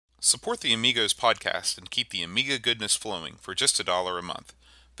Support the Amigos podcast and keep the Amiga goodness flowing for just $1 a month.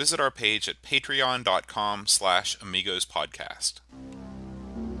 Visit our page at patreon.com/AmigosPodcast.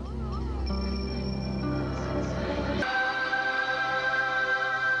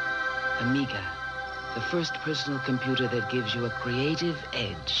 Amiga, the first personal computer that gives you a creative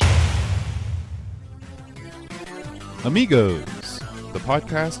edge. Amigos, the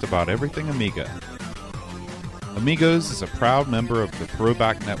podcast about everything Amiga. Amigos is a proud member of the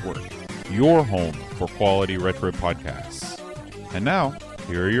Throwback Network, your home for quality retro podcasts. And now,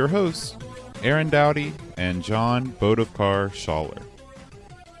 here are your hosts, Aaron Dowdy and John Bodovkar Schaller.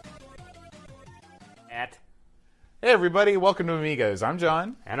 Hey everybody, welcome to Amigos. I'm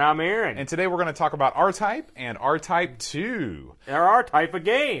John. And I'm Aaron. And today we're going to talk about R-Type and R-Type 2. There are R-Type of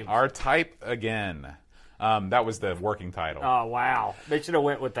games. R-Type again. That was the working title. Oh, wow. They should have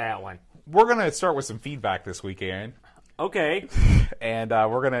went with that one. We're going to start with some feedback this week, Aaron. Okay. And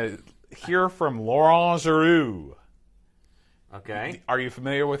we're going to hear from Laurent Giroux. Okay. Are you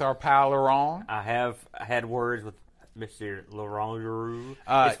familiar with our pal Laurent? I have had words with Mr. Laurent Giroux.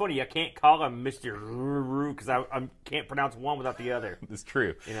 It's funny, I can't call him Mr. Giroux because I can't pronounce one without the other. It's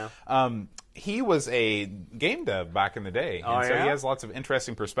true. You know? He was a game dev back in the day, Oh, and so yeah? he has lots of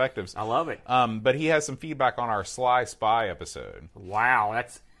interesting perspectives. I love it. But he has some feedback on our Sly Spy episode. Wow,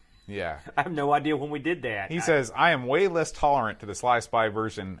 Yeah. I have no idea when we did that. He says, I am way less tolerant to the Sly Spy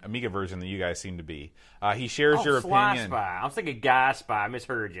version, Amiga version, than you guys seem to be. He shares your Sly opinion. Spy. I was thinking Guy Spy. I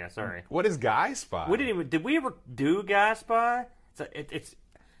misheard you. Sorry. What is Guy Spy? Did we ever do Guy Spy?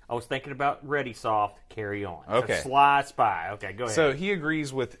 I was thinking about Ready Soft. Carry on. Okay. So Sly Spy. Okay, go ahead. So he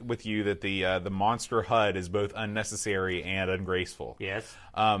agrees with you that the monster HUD is both unnecessary and ungraceful. Yes.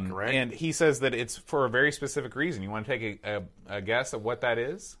 Correct. And he says that it's for a very specific reason. You want to take a guess at what that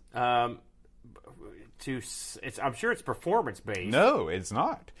is? I'm sure it's performance based. No, it's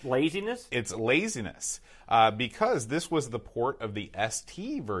not. Laziness? It's laziness. Because this was the port of the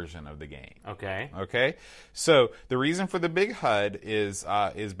ST version of the game. Okay. Okay, so the reason for the big HUD is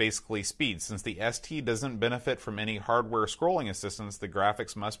basically speed. Since the ST doesn't benefit from any hardware scrolling assistance, the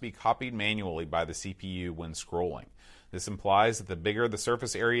graphics must be copied manually by the CPU when scrolling. This implies that the bigger the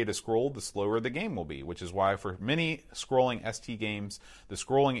surface area to scroll, the slower the game will be, which is why for many scrolling ST games, the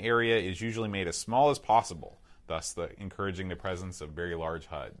scrolling area is usually made as small as possible, thus encouraging the presence of very large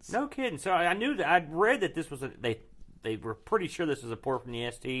HUDs. No kidding. So I knew that I'd read that this was they were pretty sure this was a port from the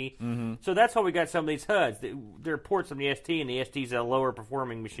ST. Mm-hmm. So that's how we got some of these HUDs. They're ports from the ST, and the ST's a lower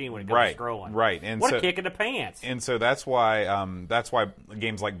performing machine when it comes to scrolling. Right. And what a kick in the pants. And so that's why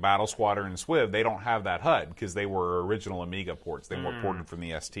games like Battle Squadron and Swiv, they don't have that HUD because they were original Amiga ports. They were ported from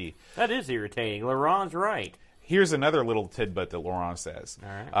the ST. That is irritating. Laurent's right. Here's another little tidbit that Laurent says. All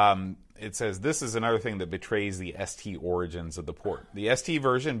right. It says, this is another thing that betrays the ST origins of the port. The ST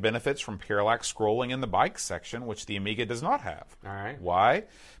version benefits from parallax scrolling in the bikes section, which the Amiga does not have. All right. Why?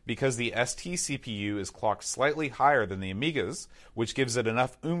 Because the ST CPU is clocked slightly higher than the Amiga's, which gives it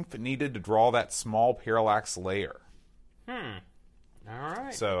enough oomph needed to draw that small parallax layer. All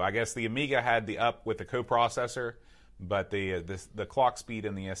right. So I guess the Amiga had the up with the coprocessor, but the clock speed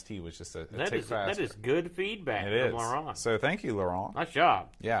in the ST was just a tick faster. That is good feedback It from is. Laurent. So thank you, Laurent. Nice job.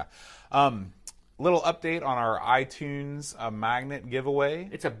 Yeah. Little update on our iTunes magnet giveaway.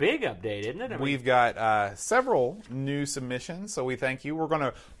 It's a big update, isn't it? We've got several new submissions, so we thank you. We're going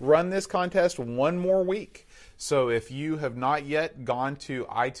to run this contest one more week. So if you have not yet gone to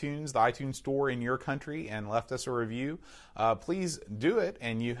iTunes, the iTunes store in your country, and left us a review, please do it,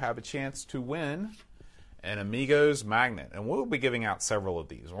 and you have a chance to win an Amigos magnet. And we'll be giving out several of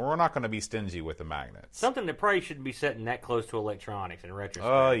these. We're not going to be stingy with the magnets. Something that probably shouldn't be sitting that close to electronics in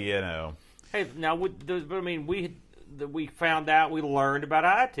retrospect. Oh, you know. Hey, now, we found out, we learned about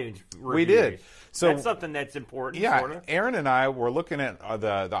iTunes reviews. We did. So that's something that's important, yeah, sort of. Aaron and I were looking at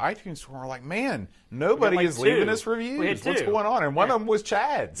the iTunes store, and we're like, man, nobody is leaving us reviews. We had What's two. going on? And one of them was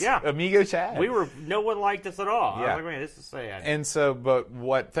Chad's. Yeah. Amigo Chad. No one liked us at all. Yeah. I was like, man, this is sad. And so,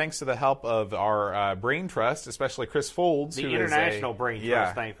 thanks to the help of our brain trust, especially Chris Folds, The international brain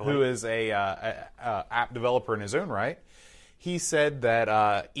trust, thankfully. who is a app developer in his own right, he said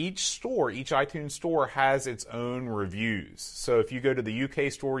that each iTunes store has its own reviews. So if you go to the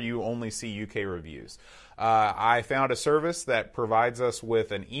UK store, you only see UK reviews. I found a service that provides us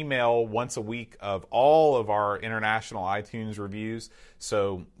with an email once a week of all of our international iTunes reviews,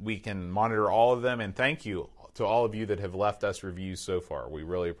 so we can monitor all of them. And thank you to all of you that have left us reviews so far. We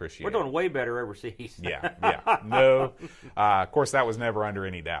really appreciate it. We're doing way better overseas. Yeah. No, of course, that was never under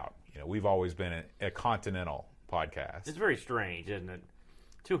any doubt. We've always been a continental podcast. It's very strange, isn't it?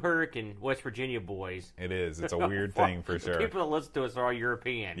 Two Hurricane, West Virginia boys. It is. It's a weird thing for sure. People that listen to us are all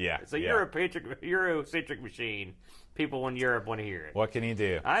European. Yeah, It's a yeah. Eurocentric machine. People in Europe want to hear it. What can you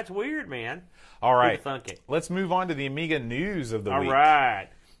do? It's weird, man. All right. Who'd thunk it? Let's move on to the Amiga news of the All week. right.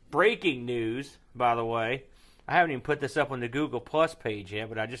 Breaking news, by the way. I haven't even put this up on the Google Plus page yet,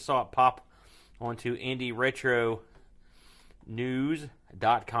 but I just saw it pop onto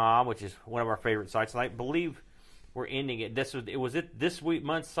IndieRetroNews.com, which is one of our favorite sites. And I believe we're ending it. This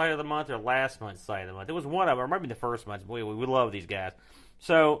month's site of the month or last month's site of the month? It was one of them. It might be the first month. We love these guys.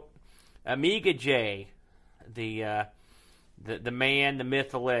 So, Amiga J, the man, the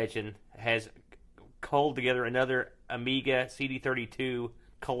myth, the legend, has culled together another Amiga CD32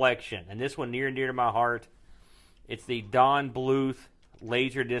 collection, and this one near and dear to my heart. It's the Don Bluth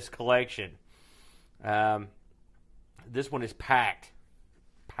Laserdisc collection. This one is packed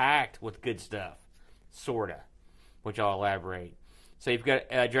with good stuff, sorta, which I'll elaborate. So you've got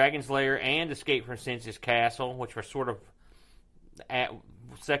Dragon's Lair and Escape from Senses Castle, which were sort of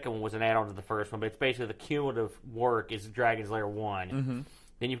second one was an add-on to the first one, but it's basically the cumulative work is Dragon's Lair 1. Mm-hmm.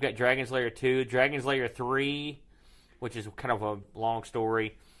 Then you've got Dragon's Lair 2, Dragon's Lair 3, which is kind of a long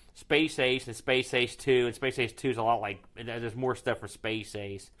story, Space Ace and Space Ace 2, and Space Ace 2 is a lot like, there's more stuff for Space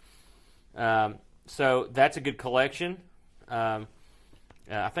Ace. So that's a good collection. I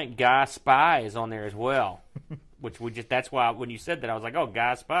think Guy Spy is on there as well, which that's why when you said that, I was like, oh,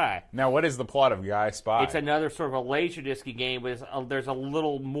 Guy Spy. Now, what is the plot of Guy Spy? It's another sort of a Laserdisc game, but there's a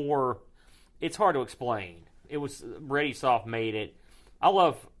little more, it's hard to explain. It was, ReadySoft made it. I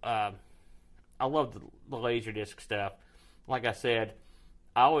love the Laserdisc stuff. Like I said,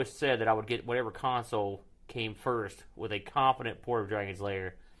 I always said that I would get whatever console came first with a competent port of Dragon's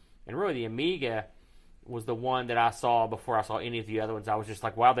Lair. And really, the Amiga was the one that I saw before I saw any of the other ones. I was just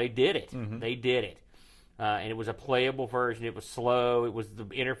like, wow, they did it. Mm-hmm. They did it. And it was a playable version. It was slow. The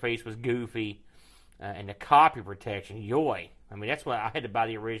interface was goofy. And the copy protection, yoy. I mean, that's why I had to buy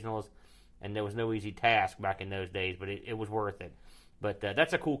the originals, and there was no easy task back in those days, but it was worth it. But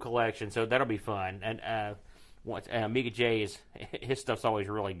that's a cool collection, so that'll be fun. And Amiga J, his stuff's always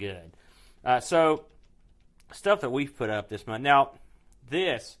really good. So, stuff that we've put up this month. Now,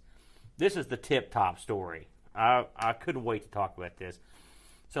 this is the tip-top story. I couldn't wait to talk about this.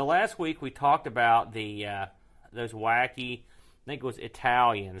 So last week we talked about those wacky, I think it was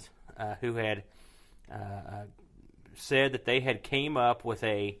Italians, who had said that they had came up with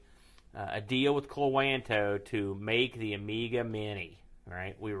a deal with Cloanto to make the Amiga Mini.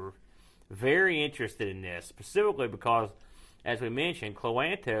 Right? We were very interested in this, specifically because, as we mentioned,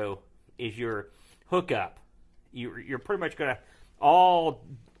 Cloanto is your hookup. You're pretty much going to all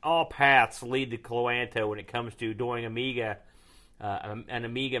paths lead to Cloanto when it comes to doing Amiga, an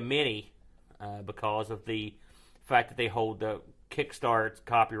Amiga Mini, because of the fact that they hold the Kickstart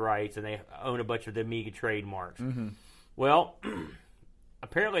copyrights and they own a bunch of the Amiga trademarks. Mm-hmm. Well,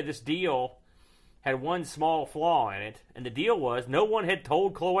 apparently this deal had one small flaw in it, and the deal was no one had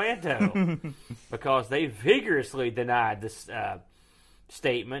told Cloanto because they vigorously denied this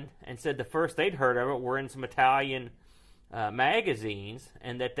statement and said the first they'd heard of it were in some Italian magazines,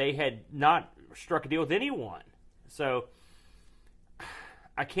 and that they had not struck a deal with anyone. So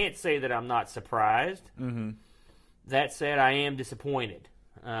I can't say that I'm not surprised. Mm-hmm. That said, I am disappointed.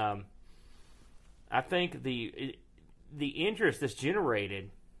 I think the interest that's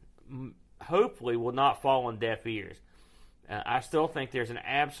generated hopefully will not fall on deaf ears. I still think there's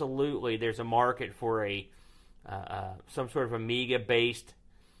a market for some sort of Amiga-based,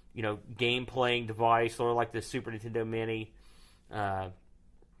 game playing device, or like the Super Nintendo Mini. I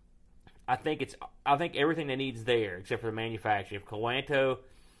think everything that needs there, except for the manufacturing. If Cloanto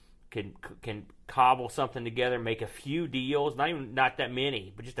can cobble something together, make a few deals, not that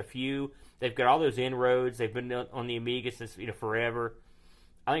many, but just a few. They've got all those inroads. They've been on the Amiga since forever.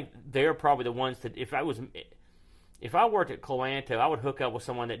 I think they're probably the ones that if I worked at Cloanto, I would hook up with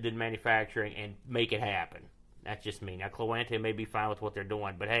someone that did manufacturing and make it happen. That's just me. Now, Cloanto may be fine with what they're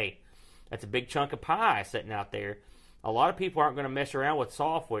doing, but hey, that's a big chunk of pie sitting out there. A lot of people aren't going to mess around with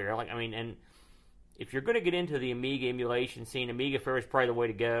software. And if you're going to get into the Amiga emulation scene, Amiga Fair is probably the way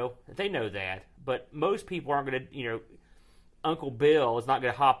to go. They know that, but most people aren't going to, Uncle Bill is not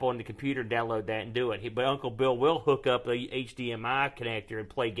going to hop on the computer and download that and do it. But Uncle Bill will hook up a HDMI connector and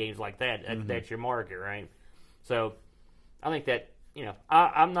play games like that. That's your market, right? So I think that,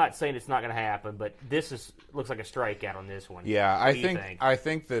 I'm not saying it's not going to happen, but this looks like a strikeout on this one. Yeah, I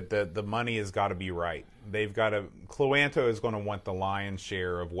think that the money has got to be right. They've got to. Cloanto is going to want the lion's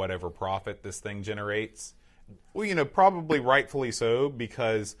share of whatever profit this thing generates. Well, probably rightfully so,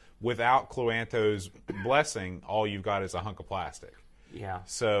 because without Cloanto's blessing, all you've got is a hunk of plastic. Yeah.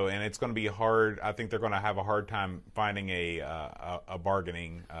 So, and it's going to be hard. I think they're going to have a hard time finding a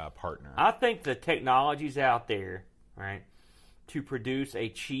bargaining partner. I think the technology's out there, right, to produce a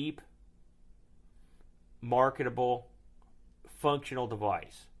cheap, marketable, functional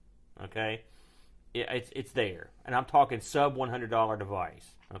device. Okay, it's there, and I'm talking sub $100 device.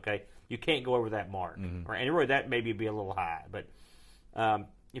 Okay, you can't go over that mark, right? And really, that maybe be a little high, but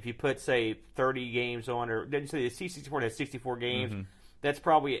if you put say 30 games on, or didn't say the C64 has 64 games, that's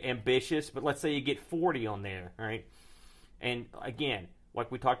probably ambitious. But let's say you get 40 on there, right? And again, like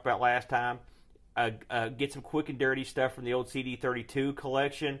we talked about last time, get some quick and dirty stuff from the old CD32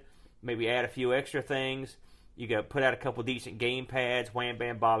 collection. Maybe add a few extra things. You go put out a couple decent game pads. Wham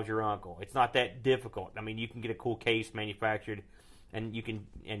bam, Bob's your uncle. It's not that difficult. I mean, you can get a cool case manufactured, and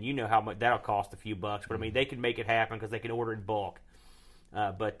you know how much that'll cost, a few bucks. But I mean, they can make it happen because they can order in bulk.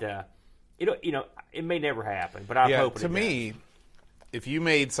 But it may never happen. But I'm hoping. To me, if you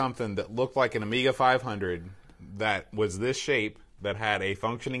made something that looked like an Amiga 500 that was this shape, that had a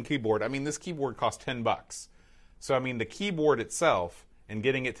functioning keyboard. I mean, this keyboard cost $10. So I mean, the keyboard itself and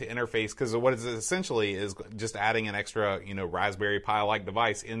getting it to interface, because what it essentially is just adding an extra, Raspberry Pi-like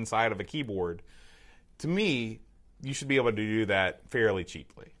device inside of a keyboard. To me, you should be able to do that fairly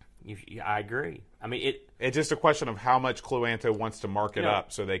cheaply. I agree. I mean, it's just a question of how much Cluanto wants to mark it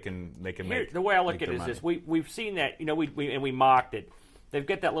up so they can make. The way I look at it is this: we've seen that, we mocked it. They've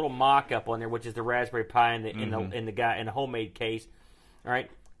got that little mock-up on there, which is the Raspberry Pi in the homemade case. All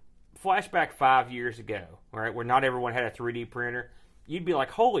right, flashback 5 years ago, all right, where not everyone had a 3D printer. You'd be like,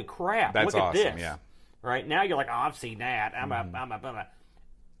 "Holy crap! That's look awesome, at this!" Yeah. Right now, you're like, "Oh, I've seen that."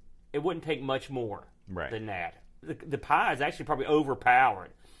 It wouldn't take much more than that. The Pi is actually probably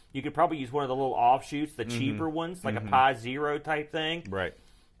overpowered. You could probably use one of the little offshoots, the cheaper ones, like a Pi Zero type thing. Right.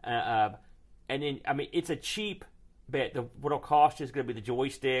 And then, I mean, it's a cheap bet. What'll cost you is going to be the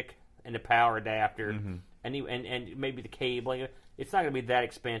joystick and the power adapter, and maybe the cabling. It's not going to be that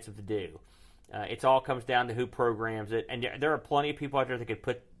expensive to do. It all comes down to who programs it, and there are plenty of people out there that could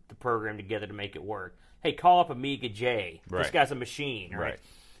put the program together to make it work. Hey, call up Amiga J. Right. This guy's a machine, right?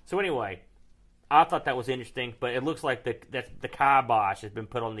 So anyway, I thought that was interesting, but it looks like the kibosh has been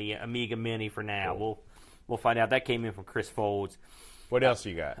put on the Amiga Mini for now. Cool. We'll find out. That came in from Chris Folds. What else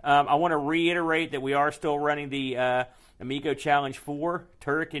you got? I want to reiterate that we are still running the Amigo Challenge 4,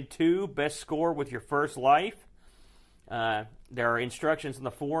 Turrican 2, best score with your first life. There are instructions in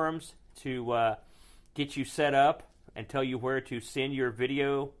the forums to get you set up and tell you where to send your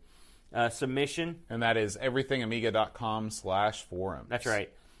video submission. And that is everythingamiga.com/forums. That's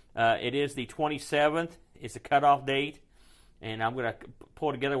right. It is the 27th. It's the cutoff date. And I'm going to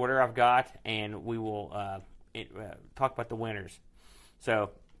pull together whatever I've got, and we will talk about the winners. So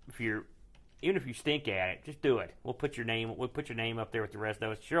even if you stink at it, just do it. We'll put your name up there with the rest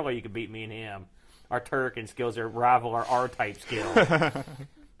of us. Surely you can beat me and him. Our Turrican skills are rival our R-type skills.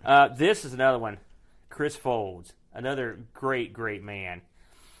 This is another one. Chris Folds, another great man.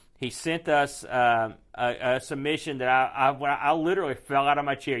 He sent us a submission that I literally fell out of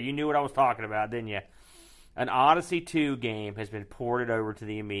my chair. You knew what I was talking about, didn't you? An Odyssey 2 game has been ported over to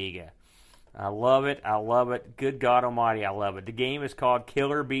the Amiga. I love it. Good God Almighty, I love it. The game is called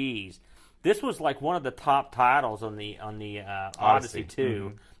Killer Bees. This was like one of the top titles on the Odyssey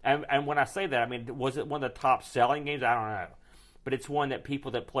 2. And when I say that, I mean, was it one of the top selling games? I don't know. But it's one that people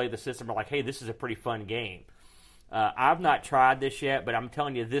that play the system are like, hey, this is a pretty fun game. I've not tried this yet, but I'm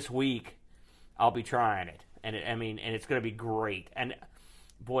telling you, this week I'll be trying it, and it's going to be great. And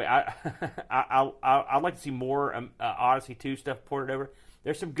boy, I'd like to see more Odyssey 2 stuff ported over.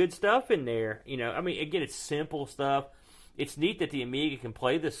 There's some good stuff in there, I mean, again, it's simple stuff. It's neat that the Amiga can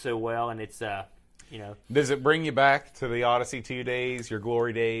play this so well, and it's Does it bring you back to the Odyssey 2 days, your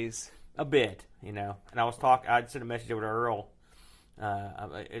glory days? A bit, And I'd sent a message over to Earl.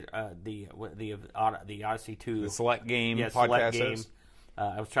 The Odyssey 2, the Select Game podcast. Select Game.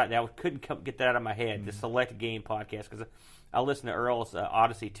 I was trying. I couldn't get that out of my head. The Select Game podcast, because I listened to Earl's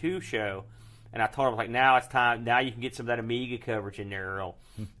Odyssey 2 show, and I told him like, now it's time. Now you can get some of that Amiga coverage in there, Earl.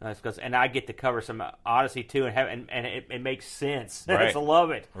 And I get to cover some Odyssey 2 and it makes sense. Right. I love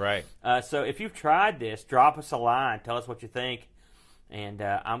it. Right. So if you've tried this, drop us a line. Tell us what you think. And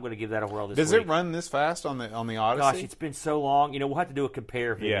I'm going to give that a whirl this week. Does it run this fast on the Odyssey? Gosh, it's been so long. We'll have to do a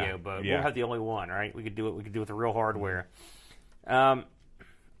compare video, but yeah. We'll have the only one, right? We could do it. We could do it with the real hardware. I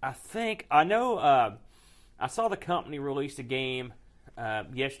saw the company release a game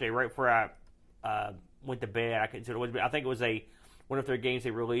yesterday, right before I went to bed. I think it was one of their games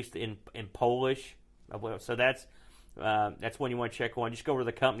they released in Polish. So that's That's one you want to check on. Just go over to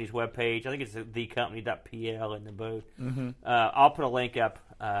the company's webpage. I think it's thecompany.pl in the boat. I'll put a link up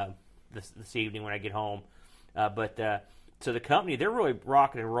this evening when I get home. So the company, they're really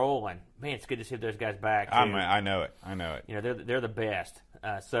rocking and rolling. Man, it's good to see those guys back, too. I know it. You know, they're the best.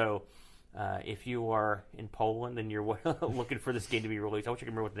 If you are in Poland and you're looking for this game to be released, I wish I could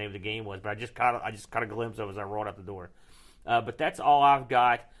remember what the name of the game was, but I just caught a glimpse of it as I rolled out the door. But that's all I've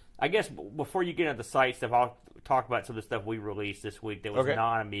got. I guess before you get into the site stuff, I'll talk about some of the stuff we released this week that was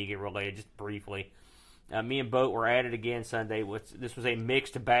non-Amiga related, just briefly. Me and Boat were at it again Sunday. This was a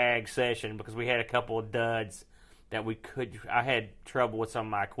mixed bag session because we had a couple of duds that I had trouble with some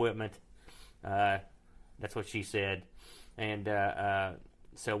of my equipment. That's what she said. And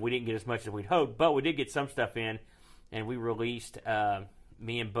so we didn't get as much as we'd hoped, but we did get some stuff in, and we released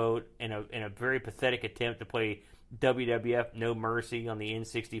me and Boat in a very pathetic attempt to play WWF No Mercy on the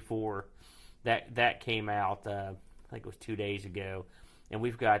N64. That came out, I think it was 2 days ago. And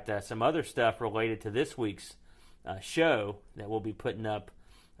we've got some other stuff related to this week's show that we'll be putting up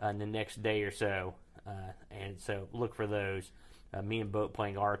in the next day or so. And so look for those. Me and Boat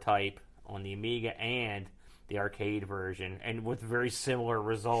playing R-Type on the Amiga and the arcade version, and with very similar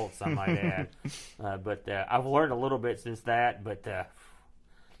results, I might add. But I've learned a little bit since that, but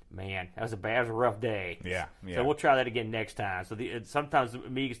man, that was a rough day. Yeah. So we'll try that again next time. So sometimes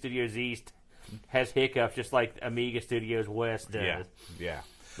Amiga Studios East has hiccups just like Amiga Studios West does. Yeah.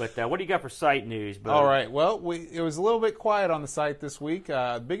 But what do you got for site news, Bo? All right. Well, it was a little bit quiet on the site this week.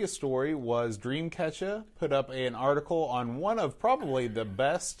 The biggest story was Dreamcatcher put up an article on one of probably the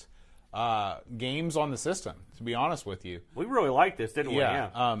best games on the system, to be honest with you. We really liked this, didn't we?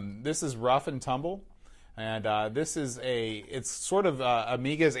 Yeah. This is Rough and Tumble, and it's sort of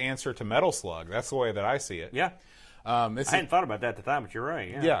Amiga's answer to Metal Slug. That's the way that I see it. Yeah. I hadn't thought about that at the time, but you're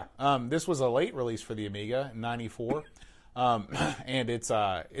right. Yeah. This was a late release for the Amiga in '94. And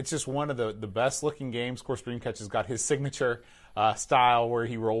it's just one of the best looking games. Of course, Dreamcatcher's got his signature style where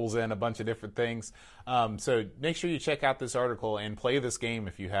he rolls in a bunch of different things. So make sure you check out this article and play this game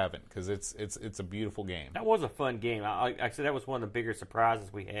if you haven't, because it's a beautiful game. That was a fun game. I said that was one of the bigger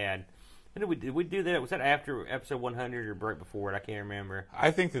surprises we had. When did we do that? Was that after episode 100 or right before it? I can't remember.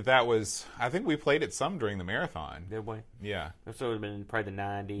 I think that was. I think we played it some during the marathon. Did we? Yeah. So it would have been probably the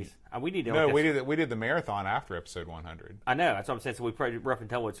 90s. We need to. No, we did the marathon after episode 100. I know. That's what I'm saying. So we probably Rough and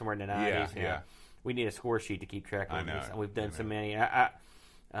Tumble somewhere in the 90s. Yeah. We need a score sheet to keep track of. I know. We've done so many.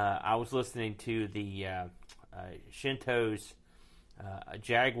 I was listening to the Shinto's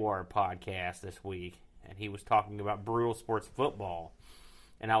Jaguar podcast this week, and he was talking about Brutal Sports Football.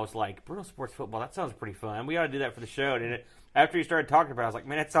 And I was like, Brutal Sports Football, that sounds pretty fun. We ought to do that for the show. And after he started talking about it, I was like,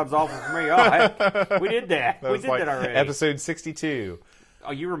 man, that sounds awful for me. Oh, heck, we did that. We did that already. Episode 62.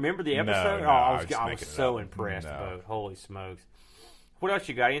 Oh, you remember the episode? No, I was so impressed, Bo. Holy smokes. What else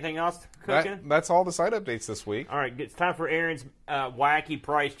you got? Anything else cooking? That's all the site updates this week. All right, it's time for Aaron's wacky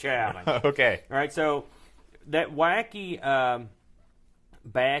price challenge. Okay. All right, so that wacky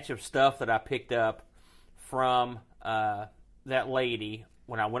batch of stuff that I picked up from that lady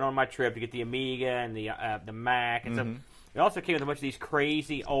when I went on my trip to get the Amiga and the Mac and stuff. It also came with a bunch of these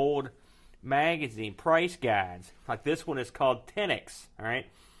crazy old magazine price guides. Like this one is called Tenix. All right,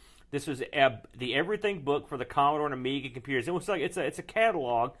 this was the everything book for the Commodore and Amiga computers. It was like it's a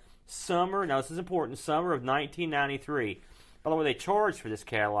catalog. Now this is important. Summer of 1993. By the way, they charged for this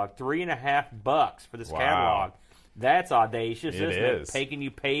catalog $3.50 for this catalog. That's audacious, isn't it? Making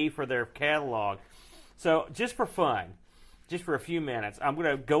you pay for their catalog. So just for fun. Just for a few minutes, I'm going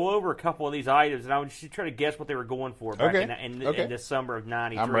to go over a couple of these items, and I would just try to guess what they were going for back in the summer of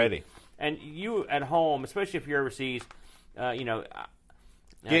 '93. I'm ready. And you at home, especially if you're overseas,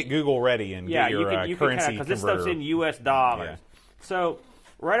 get Google ready and get your currency because this stuff's in U.S. dollars. Yeah. So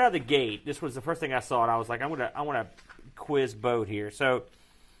right out of the gate, this was the first thing I saw, and I was like, I want to quiz Boat here. So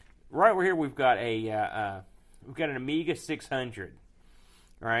right over here, we've got an Amiga 600.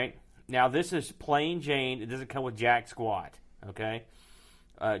 Right. Now, this is plain Jane. It doesn't come with jack squat, okay?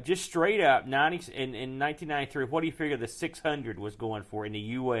 Just straight up, in 1993, what do you figure the 600 was going for in the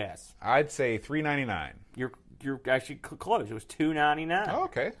U.S.? I'd say $399. You're actually close. It was $299. Oh,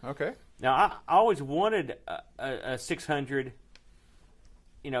 okay. Now, I always wanted a 600,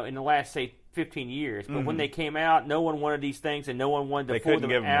 in the last, say, 15 years. But when they came out, no one wanted these things, and no one wanted to afford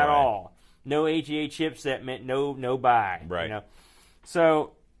them at all. No AGA chipset meant no buy. Right.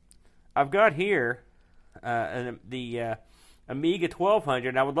 So I've got here the Amiga 1200,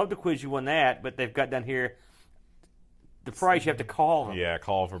 and I would love to quiz you on that, but they've got down here the price. You have to call them. Yeah,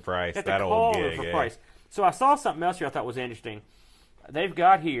 call for price. You have to call them for price. So I saw something else here I thought was interesting. they've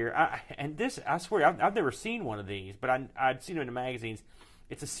got here, and this, I swear, I've never seen one of these, but I'd seen them in the magazines.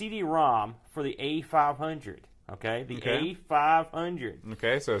 It's a CD-ROM for the A500. Okay, the A500.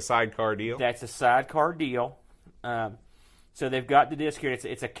 Okay, so a sidecar deal. That's a sidecar deal. So they've got the disc here.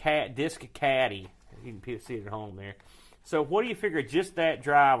 It's a disc caddy. You can see it at home there. So what do you figure just that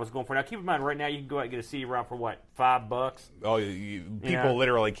drive was going for? Now keep in mind, right now you can go out and get a CD-ROM for what, $5? Oh, people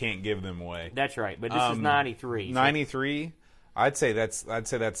literally can't give them away. That's right, but this is 93. 93. I'd say that's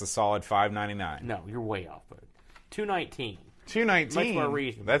a solid $5.99. No, you're way off, bud. $2.19. $2.19. Much more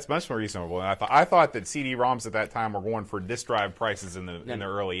reasonable. That's much more reasonable. And I thought that CD-ROMs at that time were going for disk drive prices in the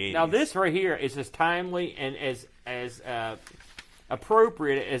early 80s. Now this right here is as timely and as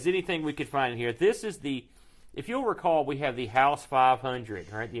appropriate as anything we could find in here. This is the, if you'll recall, we have the House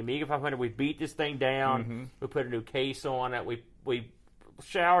 500, right? The Amiga 500. We beat this thing down. Mm-hmm. We put a new case on it. We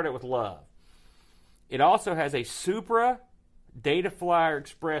showered it with love. It also has a Supra Data Flyer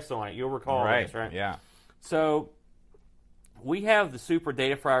Express on it. You'll recall this, right? Yeah. So we have the Supra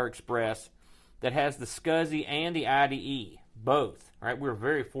Data Flyer Express that has the SCSI and the IDE, both, right? We're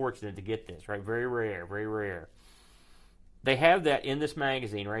very fortunate to get this, right? Very rare, very rare. They have that in this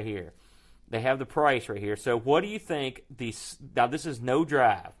magazine right here. They have the price right here. So what do you think? Now this is no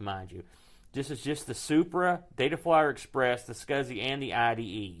drive, mind you. This is just the Supra Data Flyer Express, the SCSI, and the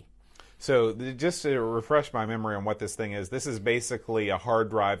IDE. So just to refresh my memory on what this thing is, this is basically a hard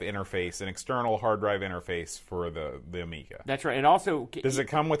drive interface, an external hard drive interface for the Amiga. That's right. And also, does it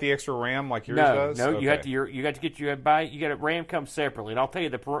come with the extra RAM like yours does? No. Okay. You got to get a RAM comes separately. And I'll tell you,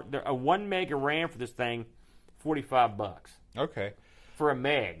 a 1 meg of RAM for this thing, $45. Okay. For a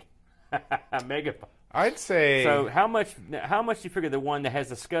meg, a megabyte. I'd say. So how much do you figure the one that has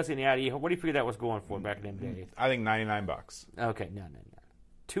the SCSI and the IDE? What do you figure that was going for back in them days? I think $99. Okay, no.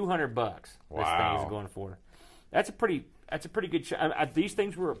 $200. Wow. This thing is going for. That's a pretty good. These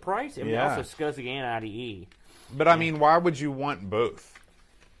things were at price. I mean, yeah. Also SCSI and IDE. But I mean, why would you want both?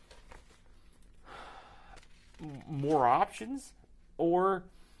 More options, or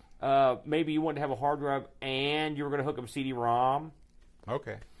maybe you wanted to have a hard drive and you were going to hook up a CD-ROM.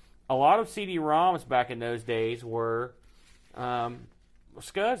 Okay. A lot of CD-ROMs back in those days were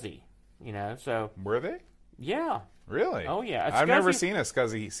SCSI. So were they? Yeah. Really? Oh, yeah. I've never seen a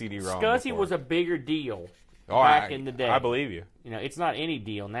SCSI CD-ROM SCSI before. was a bigger deal back in the day. I believe you. It's not any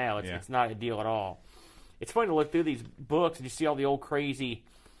deal now. It's not a deal at all. It's funny to look through these books and you see all the old crazy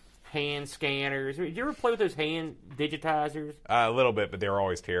hand scanners. Did you ever play with those hand digitizers? A little bit, but they were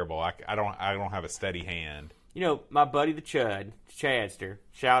always terrible. I don't have a steady hand. My buddy the Chadster,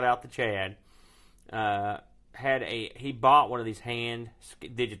 shout out to Chad, he bought one of these hand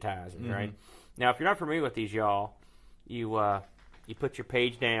digitizers, mm-hmm. right? Now, if you're not familiar with these, y'all, you put your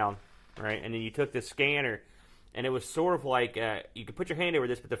page down, right, and then you took this scanner, and it was sort of like you could put your hand over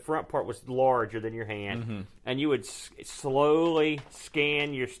this, but the front part was larger than your hand, mm-hmm. and you would slowly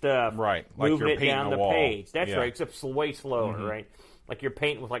scan your stuff, right, like moving you're it down the wall. Page. That's right, except way slower, mm-hmm. right? Like you're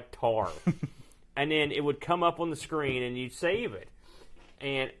painting with like tar, and then it would come up on the screen, and you'd save it.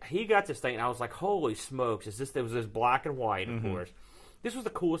 And he got this thing, and I was like, "Holy smokes! It was this black and white, of mm-hmm. course." This was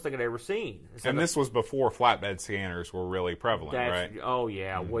the coolest thing I'd ever seen. And this was before flatbed scanners were really prevalent, right? Oh,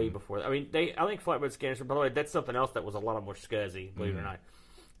 yeah, mm-hmm. way before. I mean, I think flatbed scanners, by the way, that's something else that was a lot more SCSI, believe mm-hmm. it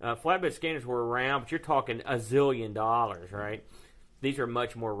or not. Flatbed scanners were around, but you're talking $1 zillion, right? These are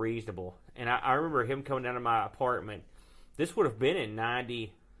much more reasonable. And I remember him coming down to my apartment. This would have been in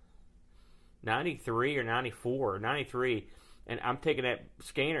 93 or 94 or 93. And I'm taking that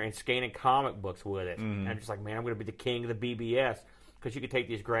scanner and scanning comic books with it. Mm-hmm. And I'm just like, man, I'm going to be the king of the BBS. Because you could take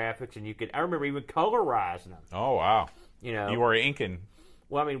these graphics and I remember even colorizing them. Oh, wow. You were inking.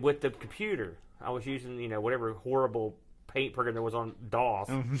 Well, I mean, with the computer. I was using, whatever horrible paint program there was on DOS.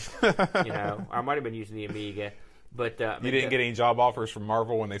 I might have been using the Amiga. But you didn't get any job offers from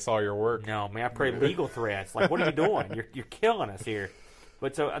Marvel when they saw your work? No, man. I prayed legal threats. Like, what are you doing? You're killing us here.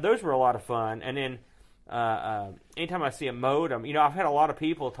 But so those were a lot of fun. And then anytime I see a modem, I've had a lot of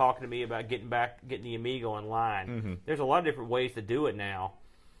people talking to me about getting the Amiga online. Mm-hmm. There's a lot of different ways to do it now,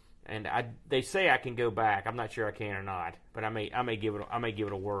 and they say I can go back. I'm not sure I can or not, but I may give it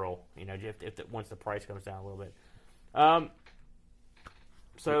a whirl. Once the price comes down a little bit.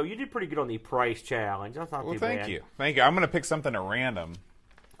 So you did pretty good on the price challenge. That's not too bad. Thank you. I'm going to pick something at random.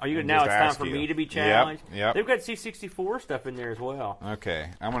 Are you now? It's time for me to be challenged. Yep. They've got C64 stuff in there as well. Okay,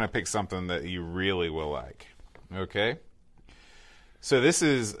 I'm going to pick something that you really will like. Okay, so this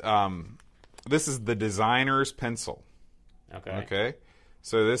is the designer's pencil. Okay,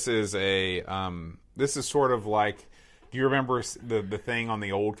 so this is this is sort of like. Do you remember the thing on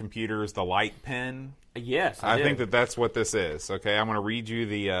the old computers, the light pen? Yes, I do. think that's what this is. Okay, I'm going to read you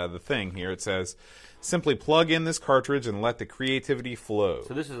the thing here. It says, simply plug in this cartridge and let the creativity flow.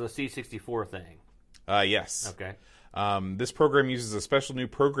 So this is a C64 thing. Yes. Okay. This program uses a special new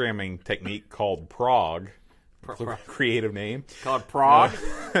programming technique called Prog, creative name, Called Prog?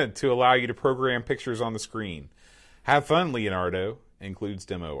 to allow you to program pictures on the screen. Have fun, Leonardo. Includes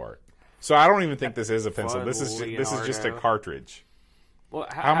demo art. So I don't even think this is a pencil. Fun, This is just a Leonardo. cartridge. Well,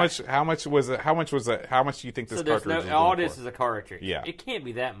 How much was it? How much was it? How much do you think this So there's cartridge is all going this for? is a cartridge. Yeah. It can't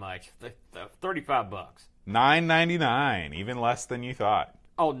be that much. $35. $9.99, even less than you thought.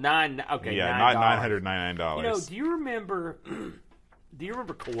 Oh, nine. Okay, Yeah, $9. not $999. You know, do you remember? Do you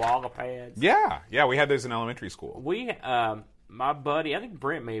remember koala pads? Yeah, we had those in elementary school. We, my buddy, I think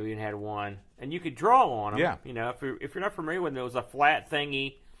Brent maybe even had one, and you could draw on them. Yeah. You know, if you're not familiar with it, it was a flat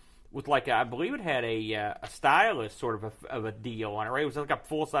thingy with I believe it had a stylus sort of a deal on it. Right? It was like a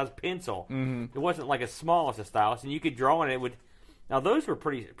full size pencil. Mm-hmm. It wasn't like as small as a stylus, and you could draw on it. It would. Now those were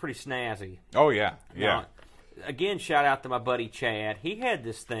pretty snazzy. Oh yeah. Now, again, shout out to my buddy Chad. He had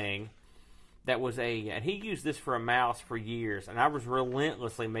this thing that was and he used this for a mouse for years, and I was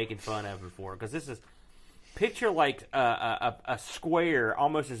relentlessly making fun of him for it, because this is, picture like a square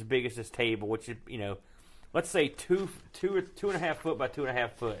almost as big as this table, which is, you know, let's say 2.5 foot by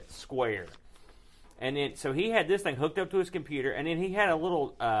 2.5 foot square. And then, so he had this thing hooked up to his computer, and then he had a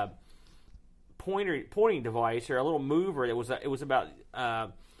little pointing device, or a little mover that was about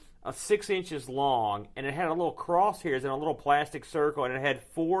 6 inches long, and it had a little crosshairs and a little plastic circle, and it had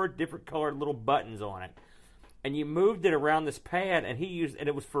 4 different colored little buttons on it. And you moved it around this pad, and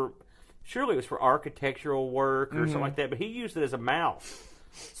it was for, surely it was for architectural work or something like that, but he used it as a mouse.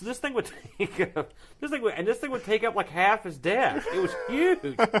 So this thing would take up like half his desk. It was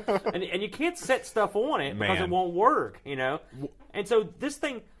huge, and you can't set stuff on it because it won't work, you know. And so this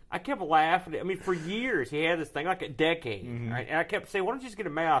thing, I kept laughing. I mean, for years he had this thing, like a decade, right? And I kept saying, "Why don't you just get a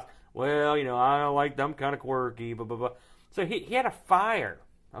mouse?" Well, you know, I like them kind of quirky, blah blah blah. So he had a fire.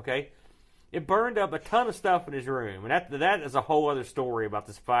 Okay, it burned up a ton of stuff in his room, and that is a whole other story about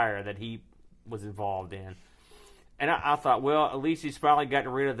this fire that he was involved in. And I thought, well, at least he's finally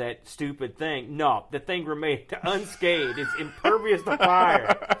gotten rid of that stupid thing. No, the thing remained unscathed. It's impervious to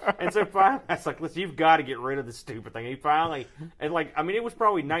fire. And so finally, I was like, listen, you've got to get rid of this stupid thing. He finally, and it was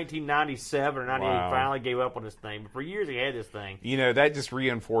probably 1997 or 98, Wow. he finally gave up on this thing. But for years, he had this thing. You know, that just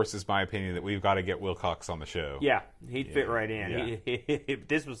reinforces my opinion that we've got to get Wilcox on the show. Yeah, he'd fit right in. Yeah.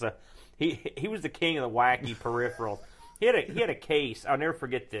 He was the king of the wacky peripherals. He had a case. I'll never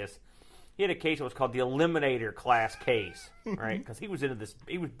forget this. He had a case that was called the Eliminator class case, right? Because he was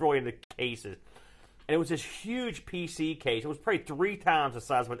really into cases. And it was this huge PC case. It was probably 3 times the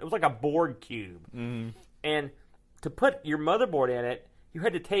size of it. It was like a board cube. Mm-hmm. And to put your motherboard in it, you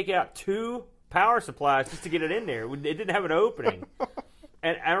had to take out 2 power supplies just to get it in there. It didn't have an opening.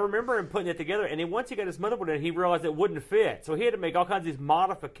 And I remember him putting it together, and then once he got his motherboard in, he realized it wouldn't fit. So he had to make all kinds of these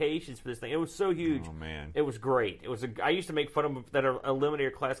modifications for this thing. It was so huge. Oh, man. It was great. I used to make fun of that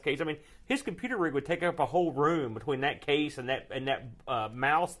Eliminator class case. I mean, his computer rig would take up a whole room between that case and that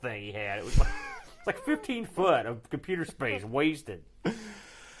mouse thing he had. It was like 15 foot of computer space wasted.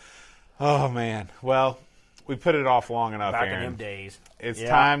 Oh, man. Well, we put it off long enough, Back Aaron. in them days. It's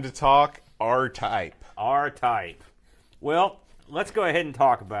time to talk R-Type. R-Type. Well, let's go ahead and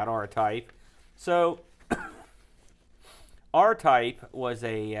talk about R-Type. So, R-Type was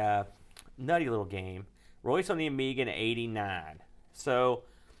a nutty little game, released on the Amiga in '89. So,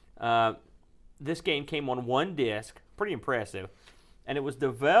 this game came on 1 disc, pretty impressive, and it was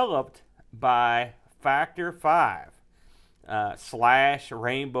developed by Factor 5 /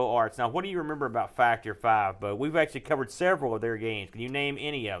 Rainbow Arts. Now, what do you remember about Factor 5, Bo? We've actually covered several of their games. Can you name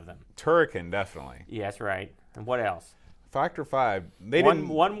any of them? Turrican, definitely. Yeah, that's right. And what else? Factor 5.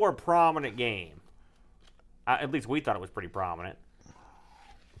 One more prominent game. At least we thought it was pretty prominent.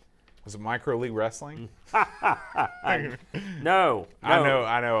 Was it Micro League Wrestling? No. I know.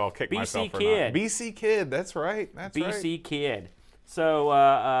 I'll kick myself for Kid. not. BC Kid. That's right. BC Kid.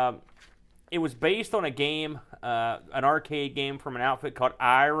 So it was based on a game, an arcade game from an outfit called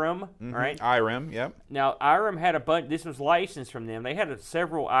Irem, right? Irem, yep. Now, Irem had a bunch. This was licensed from them. They had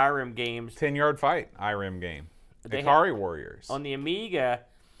several Irem games. 10-Yard Fight, Irem game. They Ikari Warriors. On the Amiga,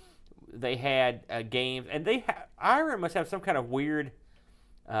 they had games, and Irem must have some kind of weird.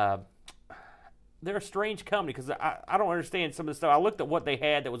 They're a strange company because I don't understand some of the stuff. I looked at what they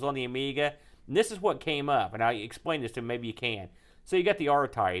had that was on the Amiga, and this is what came up. And I explained this to them, maybe you can. So you got the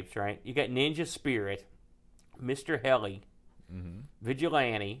R-Types, right? You got Ninja Spirit, Mr. Heli,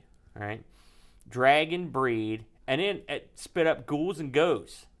 Vigilante, right? Dragon Breed, and then it spit up Ghouls and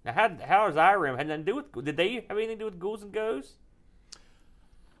Ghosts. Now, how does IREM had nothing to do with? Did they have anything to do with Ghouls and Ghosts?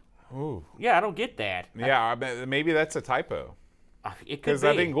 Ooh. Yeah, I don't get that. Yeah, I bet maybe that's a typo. It could Because be.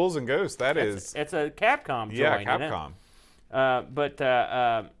 I think Ghouls and Ghosts, It's a Capcom joint. yeah, Isn't it?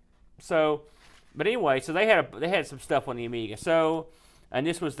 Capcom. But anyway, so they had some stuff on the Amiga. So, and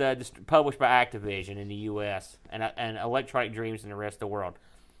this was published by Activision in the U.S. and Electronic Dreams in the rest of the world.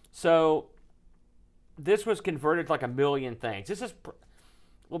 So, this was converted to like a million things.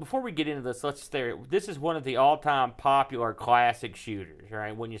 Well, before we get into this, let's stay. This is one of the all-time popular classic shooters,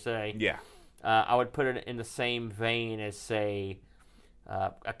 right? Wouldn't you say? Yeah. I would put it in the same vein as, say,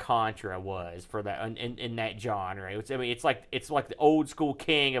 a Contra was for that in that genre. It's like the old school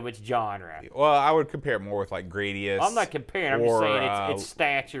king of its genre. Well, I would compare it more with like Gradius. I'm not comparing. I'm just saying it's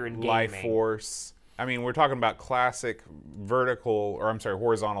stature and gaming. Life Force. I mean, we're talking about classic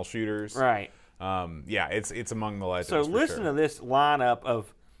horizontal shooters. Right. Yeah, it's among the legends. So for listen sure. to this lineup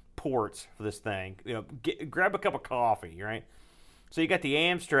of ports for this thing. Grab a cup of coffee, right? So you got the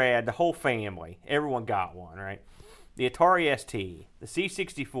Amstrad, the whole family. Everyone got one, right? The Atari ST, the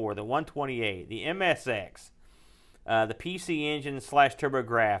C64, the 128, the MSX, the PC Engine /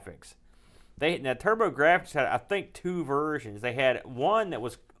 TurboGrafx. Now TurboGrafx had, I think, 2 versions. They had one that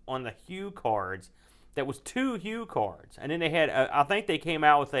was on the Hue cards, that was 2 Hue cards, and then they had, I think they came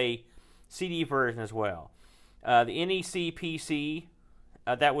out with a CD version as well. The NEC PC,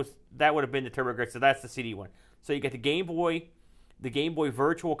 that would have been the TurboGrafx, so that's the CD one. So you got the Game Boy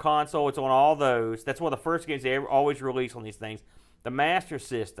Virtual Console. It's on all those. That's one of the first games they always release on these things. The Master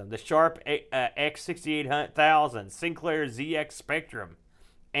System, the Sharp X68000, Sinclair ZX Spectrum,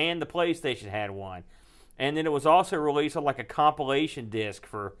 and the PlayStation had one. And then it was also released on like a compilation disc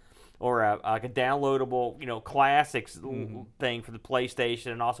like a downloadable, classics thing for the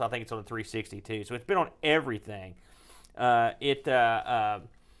PlayStation, and also I think it's on the 360 too. So it's been on everything. It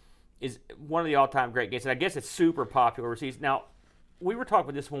is one of the all-time great games, and I guess it's super popular overseas. Now, we were talking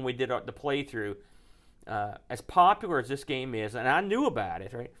about this when we did the playthrough. As popular as this game is, and I knew about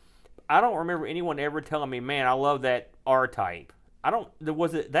it, right? I don't remember anyone ever telling me, "Man, I love that R-Type."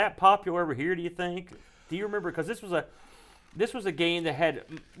 Was it that popular over here? Do you think? Do you remember? Because this was a game that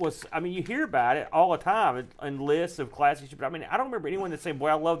you hear about it all the time in lists of classics, but I don't remember anyone that saying, "Boy,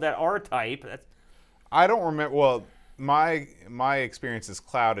 I love that R-Type." I don't remember. Well, my experience is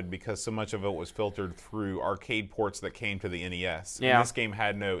clouded because so much of it was filtered through arcade ports that came to the NES. Yeah. And this game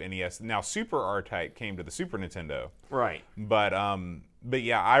had no NES. Now, Super R-Type came to the Super Nintendo. Right. But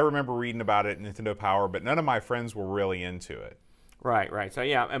yeah, I remember reading about it in Nintendo Power, but none of my friends were really into it. Right. So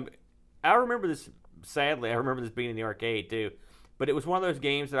yeah, I remember this. Sadly, I remember this being in the arcade too. But it was one of those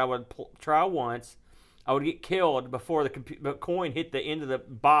games that I would try once. I would get killed before the coin hit the end of the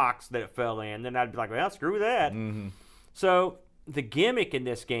box that it fell in. Then I'd be like, well, screw that. Mm-hmm. So the gimmick in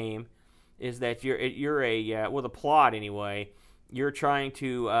this game is that the plot anyway, you're trying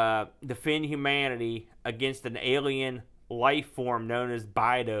to defend humanity against an alien life form known as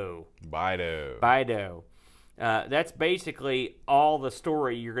Bido. That's basically all the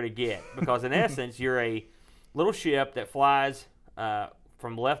story you're going to get, because in essence, you're a little ship that flies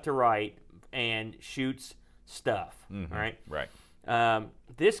from left to right and shoots stuff, right? Right.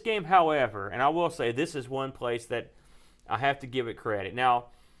 This game, however, and I will say this is one place that I have to give it credit. Now,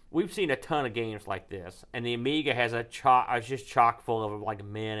 we've seen a ton of games like this, and the Amiga has just chock full of like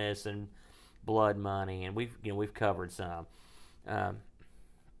Menace and Blood Money, and we've covered some.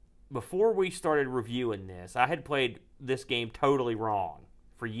 Before we started reviewing this, I had played this game totally wrong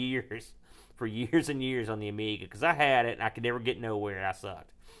for years and years on the Amiga, because I had it and I could never get nowhere and I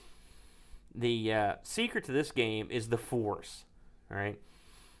sucked. The secret to this game is the Force, right?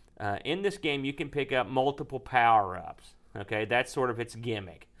 In this game, you can pick up multiple power-ups, okay? That's sort of its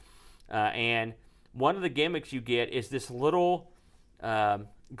gimmick. And one of the gimmicks you get is this little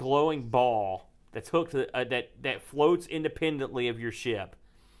glowing ball that's hooked to, that floats independently of your ship.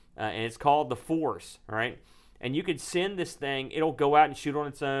 And it's called the Force, right? And you can send this thing. It'll go out and shoot on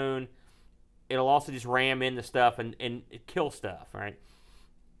its own. It'll also just ram into stuff and kill stuff, right?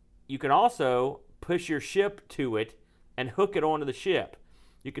 You can also push your ship to it and hook it onto the ship.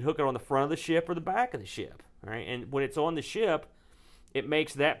 You can hook it on the front of the ship or the back of the ship, right? And when it's on the ship, it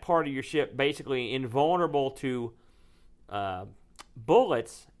makes that part of your ship basically invulnerable to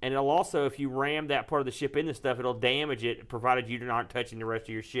bullets, and it'll also, if you ram that part of the ship into stuff, it'll damage it, provided you aren't touching the rest of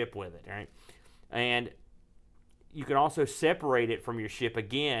your ship with it, right? And you can also separate it from your ship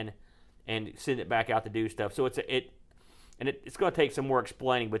again and send it back out to do stuff. So it's going to take some more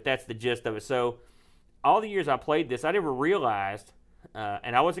explaining, but that's the gist of it. So all the years I played this, I never realized,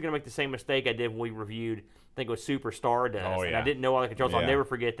 and I wasn't going to make the same mistake I did when we reviewed think it was Super Stardust. Oh, And yeah. I didn't know all the controls. I'll Yeah. never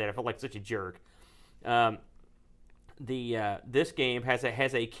forget that. I felt like such a jerk. This game has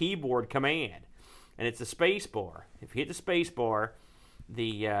a keyboard command, and it's a space bar. If you hit the space bar,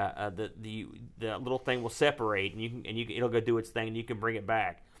 the little thing will separate, and it'll go do its thing, and you can bring it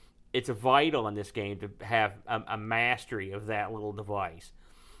back. It's vital in this game to have a mastery of that little device,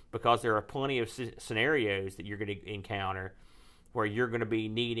 because there are plenty of scenarios that you're going to encounter where you're going to be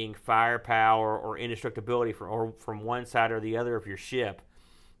needing firepower or indestructibility from one side or the other of your ship.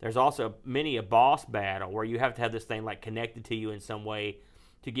 There's also many a boss battle where you have to have this thing like connected to you in some way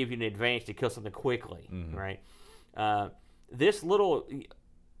to give you an advantage to kill something quickly, right? This little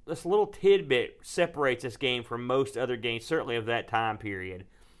tidbit separates this game from most other games, certainly of that time period,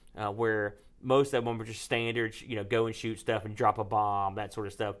 where most of them were just standard, go and shoot stuff and drop a bomb, that sort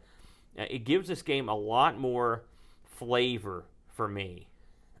of stuff. It gives this game a lot more flavor for me.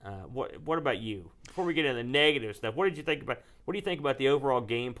 What about you? Before we get into the negative stuff, what do you think about the overall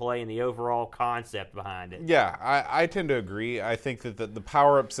gameplay and the overall concept behind it? Yeah, I tend to agree. I think that the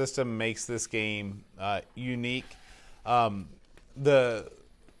power-up system makes this game unique. I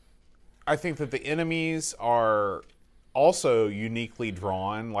think that the enemies are also uniquely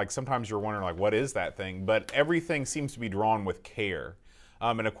drawn. Like, sometimes you're wondering, like, what is that thing? But everything seems to be drawn with care.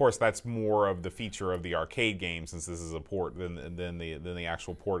 And of course, that's more of the feature of the arcade game, since this is a port than the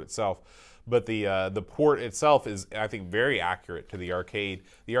actual port itself. But the port itself is, I think, very accurate to the arcade.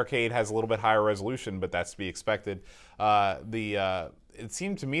 The arcade has a little bit higher resolution, but that's to be expected. It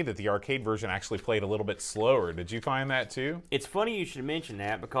seemed to me that the arcade version actually played a little bit slower. Did you find that too? It's funny you should mention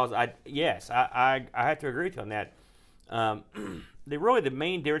that, because I have to agree with you on that. The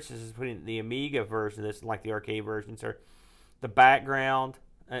main differences between the Amiga version of this and like the arcade versions are the background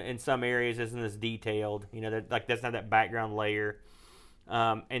in some areas isn't as detailed. That's not that background layer.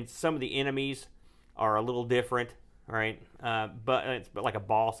 And some of the enemies are a little different, right? But it's like a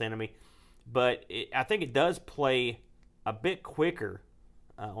boss enemy. But I think it does play a bit quicker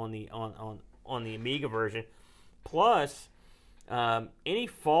on the Amiga version. Plus, any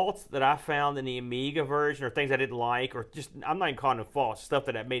faults that I found in the Amiga version, or things I didn't like, or just, I'm not even calling them faults, stuff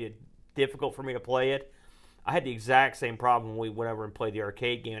that made it difficult for me to play it, I had the exact same problem when we went over and played the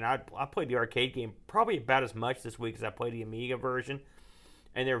arcade game. And I played the arcade game probably about as much this week as I played the Amiga version.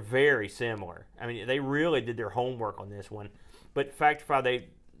 And they're very similar. I mean, they really did their homework on this one. But Factify, they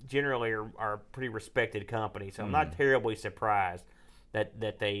generally are a pretty respected company. So I'm not terribly surprised that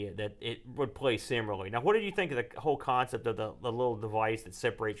it would play similarly. Now, what did you think of the whole concept of the little device that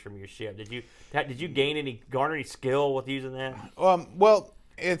separates from your ship? Did you garner any skill with using that? Well,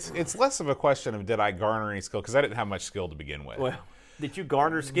 it's less of a question of did I garner any skill, because I didn't have much skill to begin with. Well, did you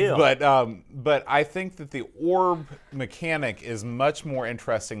garner skill? But I think that the orb mechanic is much more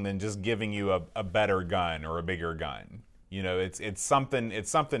interesting than just giving you a better gun or a bigger gun. It's something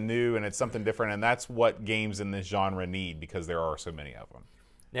new and it's something different, and that's what games in this genre need, because there are so many of them.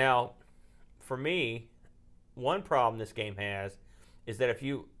 Now, for me, one problem this game has is that if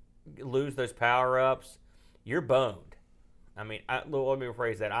you lose those power-ups, you're boned. I mean, let me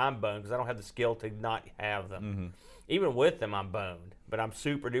rephrase that. I'm boned because I don't have the skill to not have them. Mm-hmm. Even with them, I'm boned, but I'm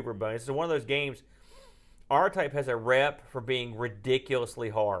super duper boned. It's one of those games. R-Type has a rep for being ridiculously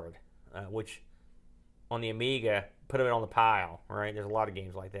hard, which on the Amiga put it on the pile. Right? There's a lot of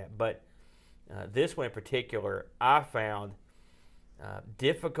games like that, but this one in particular, I found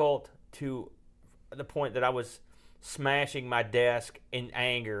difficult to the point that I was smashing my desk in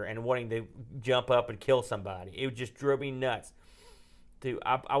anger and wanting to jump up and kill somebody. It just drove me nuts.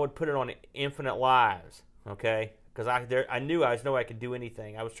 I would put it on infinite lives, okay? Because I knew I could do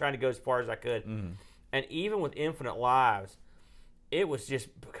anything. I was trying to go as far as I could. Mm-hmm. And even with infinite lives, it was just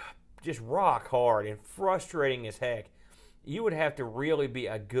rock hard and frustrating as heck. You would have to really be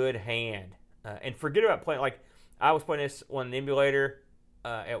a good hand. And forget about playing, like, I was playing this on an emulator,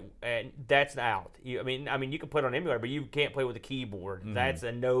 and that's out. I mean, you can play it on an emulator, but you can't play with a keyboard. Mm-hmm. That's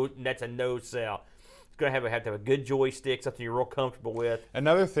a no sell. It's going to have to have a good joystick, something you're real comfortable with.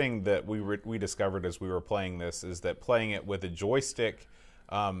 Another thing that we discovered as we were playing this is that playing it with a joystick,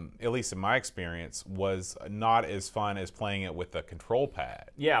 at least in my experience, was not as fun as playing it with a control pad.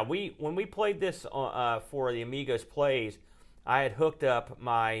 Yeah, when we played this for the Amigos Plays, I had hooked up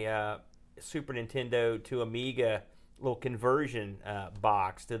my Super Nintendo to Amiga little conversion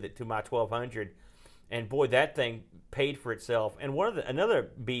box to my 1200, and boy, that thing paid for itself. And another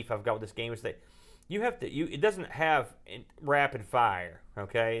beef I've got with this game is that it doesn't have rapid fire,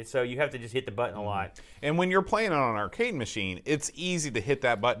 okay? So you have to just hit the button a lot. And when you're playing on an arcade machine, it's easy to hit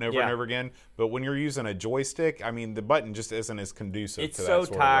that button over and over again. But when you're using a joystick, I mean, the button just isn't as conducive to that sort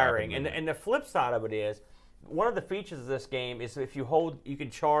of rapid movement. And the flip side of it is, one of the features of this game is if you hold, you can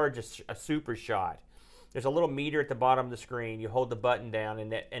charge a super shot. There's a little meter at the bottom of the screen. You hold the button down,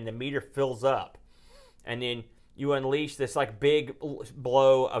 and the meter fills up, and then you unleash this like big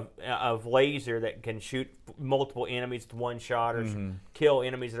blow of laser that can shoot multiple enemies to one shot or kill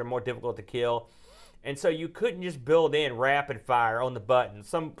enemies that are more difficult to kill. And so you couldn't just build in rapid fire on the button.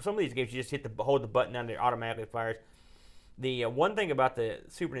 Some of these games you just hold the button down and it automatically fires. The one thing about the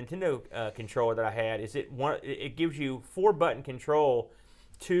Super Nintendo controller that I had is it gives you 4-button control,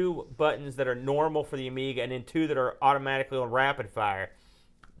 2 buttons that are normal for the Amiga, and then 2 that are automatically on rapid fire.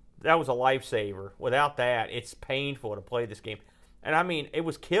 That was a lifesaver. Without that, it's painful to play this game. And I mean, it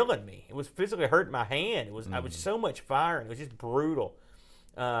was killing me. It was physically hurting my hand. I was so much firing. It was just brutal.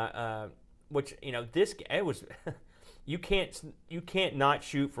 Which it was. You can't not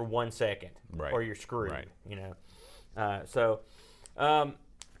shoot for 1 second, right, or you're screwed. Right.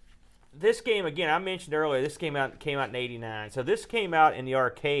 This game, again, I mentioned earlier, this came out in '89. So this came out in the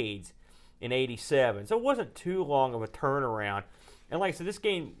arcades in '87. So it wasn't too long of a turnaround. And like I said, this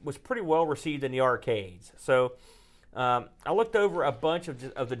game was pretty well received in the arcades. So I looked over a bunch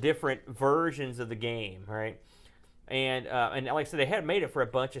of the different versions of the game, right? And like I said, they had made it for a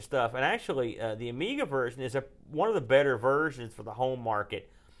bunch of stuff. And actually, the Amiga version is one of the better versions for the home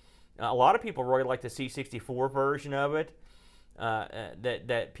market. A lot of people really like the C64 version of it.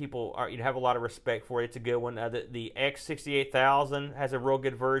 That people have a lot of respect for it. It's a good one. The X68000 has a real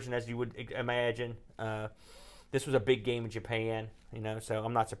good version, as you would imagine. This was a big game in Japan, so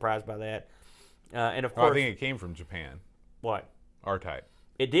I'm not surprised by that. And of course, I think it came from Japan. What? R-Type.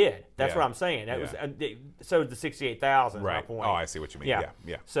 It did. That's what I'm saying. That was so the 68,000. Right. My point. Oh, I see what you mean.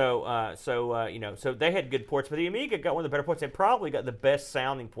 Yeah. So they had good ports, but the Amiga got one of the better ports. They probably got the best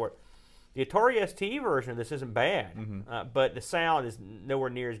sounding port. The Atari ST version of this isn't bad, but the sound is nowhere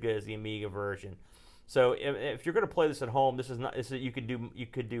near as good as the Amiga version. So if you're going to play this at home, you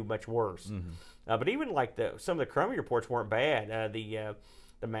could do much worse. But even like some of the chromium ports weren't bad.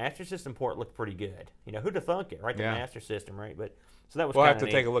 The Master System port looked pretty good. Who'd have thunk it, right? The Master System, right? But so that was. We'll have to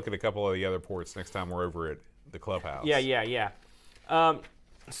take a look at a couple of the other ports next time we're over at the clubhouse. Yeah.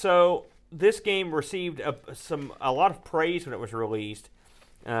 So this game received a lot of praise when it was released,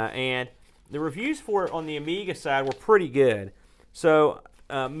 and the reviews for it on the Amiga side were pretty good. So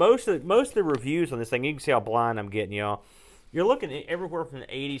most of the reviews on this thing, you can see how blind I'm getting, y'all. You're looking at everywhere from the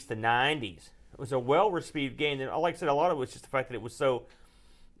 80s to 90s. It was a well-received game, and like I said, a lot of it was just the fact that it was so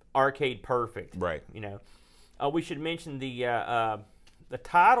arcade perfect. Right. We should mention the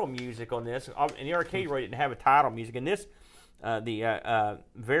title music on this. In the arcade, really didn't have a title music. In this, the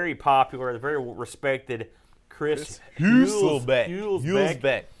very popular, the very respected Chris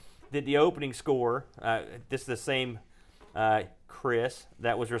Hulsbeck did the opening score. This is the same Chris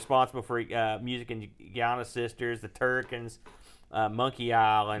that was responsible for music in Gianna Sisters, the Turkins, Monkey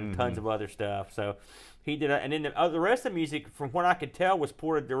Island, tons of other stuff. So he did, and then the rest of the music, from what I could tell, was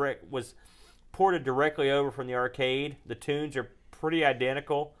ported directly over from the arcade. The tunes are pretty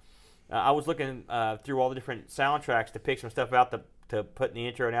identical. I was looking through all the different soundtracks to pick some stuff out to put in the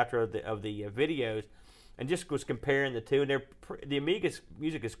intro and outro of the videos, and just was comparing the two. And the Amiga's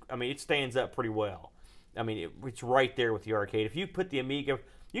music it stands up pretty well. It's right there with the arcade. If you put the Amiga,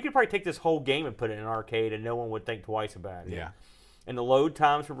 you could probably take this whole game and put it in an arcade, and no one would think twice about it. Yeah. And the load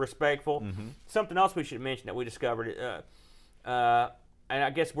times were respectful. Something else we should mention that we discovered, and I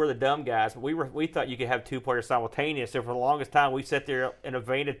guess we're the dumb guys, but we thought you could have 2 players simultaneous. So for the longest time, we sat there in a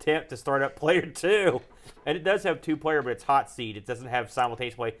vain attempt to start up player 2. And it does have 2 player, but it's hot seat. It doesn't have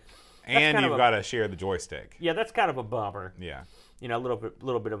simultaneous play. And you've got to share the joystick. Yeah, that's kind of a bummer. Yeah. A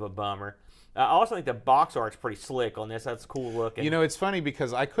little bit of a bummer. I also think the box art's pretty slick on this. That's cool looking. It's funny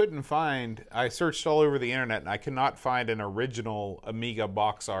because I searched all over the internet and I could not find an original Amiga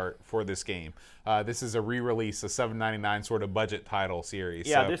box art for this game. This is a re-release, a $7.99 sort of budget title series.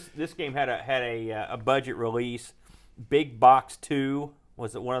 Yeah, so this game had a budget release. Big Box 2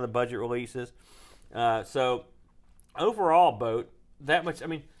 was one of the budget releases. So overall, Boat, that much,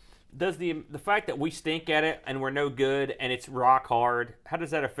 does the fact that we stink at it and we're no good and it's rock hard, how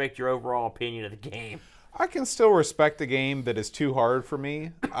does that affect your overall opinion of the game? I can still respect a game that is too hard for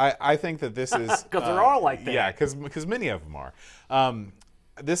me. I think that this is... Because they're all like that. Yeah, because many of them are.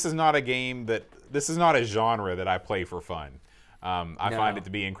 This is not a game this is not a genre that I play for fun. I find it to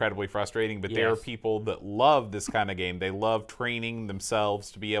be incredibly frustrating, but there are people that love this kind of game. They love training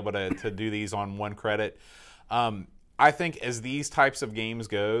themselves to be able to do these on 1 credit. I think as these types of games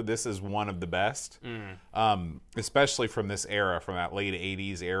go, this is one of the best, especially from this era, from that late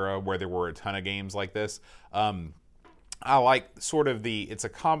 80s era where there were a ton of games like this. I like sort of it's a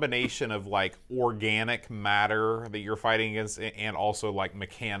combination of like organic matter that you're fighting against and also like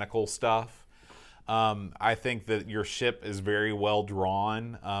mechanical stuff. I think that your ship is very well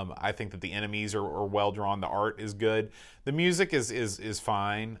drawn. I think that the enemies are well drawn. The art is good. The music is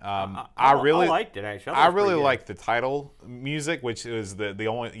fine. I liked it actually. I really like the title music, which is the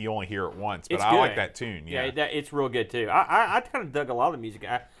only you only hear it once, but I like that tune. Yeah, it's real good too. I kind of dug a lot of the music.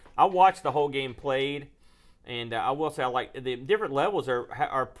 I watched the whole game played, and I will say I like the different levels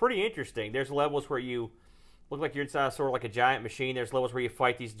are pretty interesting. There's levels where you look like you're inside sort of like a giant machine. There's levels where you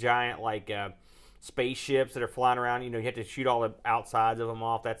fight these giant like spaceships that are flying around. You have to shoot all the outsides of them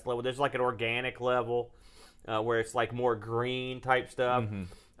off. That's level. There's like an organic level where it's like more green type stuff.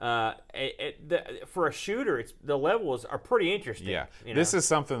 For a shooter, the levels are pretty interesting. Yeah, this is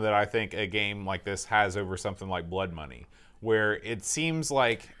something that I think a game like this has over something like Blood Money, where it seems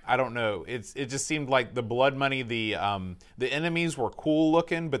like, I don't know, it just seemed like the Blood Money, the enemies were cool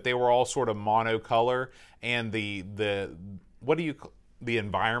looking, but they were all sort of monocolor, and the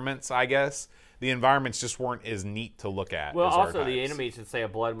environments, I guess. The environments just weren't as neat to look at. Well, as also R-Types. the enemies that say a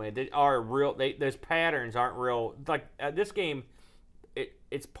Blood Money, they are real. Those patterns aren't real. Like this game,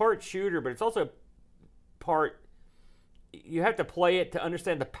 it's part shooter, but it's also part. You have to play it to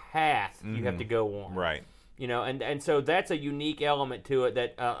understand the path you have to go on. Right. And so that's a unique element to it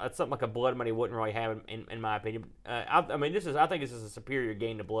that something like a Blood Money wouldn't really have, in my opinion. I think this is a superior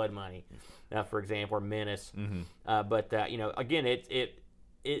game to Blood Money, for example, or Menace. But again,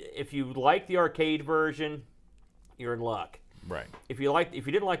 if you like the arcade version, you're in luck. Right. If you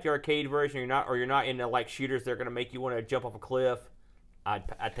didn't like the arcade version, you're not into like shooters that are going to make you want to jump off a cliff,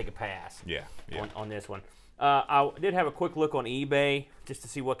 I'd take a pass. Yeah. On this one. I did have a quick look on eBay just to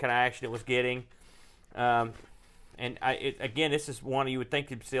see what kind of action it was getting. Again, this is one you would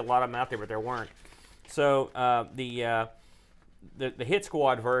think you'd see a lot of them out there, but there weren't. So the Hit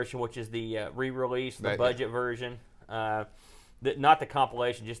Squad version, which is the re-release, the budget version. Not the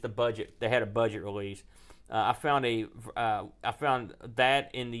compilation, just the budget. They had a budget release. I found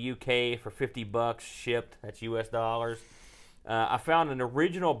that in the UK for $50 shipped. That's US dollars. I found an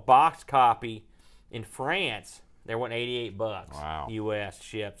original box copy in France. They went $88. Wow. US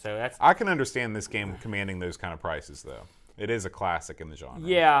shipped. So that's. I can understand this game commanding those kind of prices, though. It is a classic in the genre.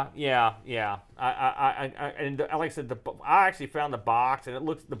 Yeah. And like I said, I actually found the box, and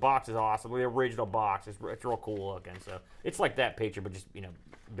the box is awesome. The original box is real cool looking. So it's like that picture, but just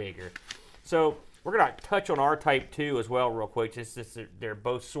bigger. So we're gonna touch on R-Type 2 as well, real quick. Just they're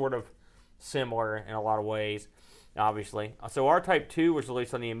both sort of similar in a lot of ways, obviously. So R-Type 2 was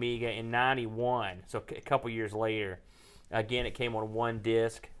released on the Amiga in '91, so a couple years later. Again, it came on one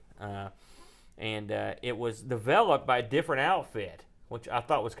disc. And it was developed by a different outfit, which I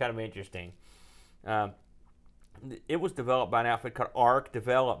thought was kind of interesting. It was developed by an outfit called Arc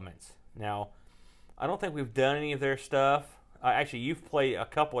Developments. Now, I don't think we've done any of their stuff. Actually, you've played a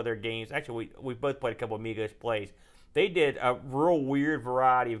couple of their games. Actually, we both played a couple of Amiga plays. They did a real weird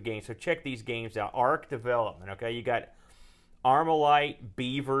variety of games, so check these games out. Arc Development, okay? You got Armalite,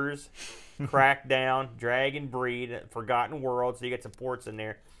 Beavers, Crackdown, Dragon Breed, Forgotten World, so you got some ports in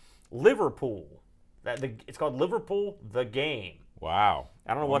there. Liverpool. It's called Liverpool the Game. Wow.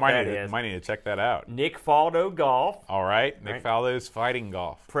 I don't know what that is. Might need to check that out. Nick Faldo Golf. All right. Nick Faldo's Fighting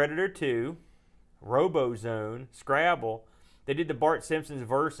Golf. Predator 2. Robozone. Scrabble. They did the Bart Simpson's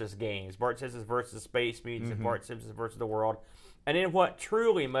Versus games. Bart Simpson's Versus Space Mutants and Bart Simpson's Versus the World. And then what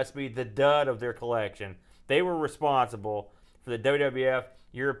truly must be the dud of their collection. They were responsible for the WWF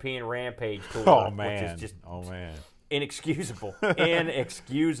European Rampage Tour. Oh, man. Which is just inexcusable.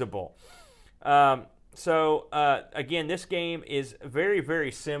 Inexcusable. Again, this game is very,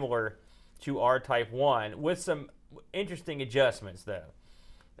 very similar to R-Type 1 with some interesting adjustments, though.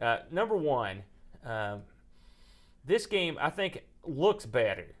 Number one, this game, I think, looks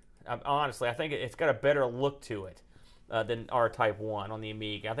better. Honestly, I think it's got a better look to it than R-Type 1 on the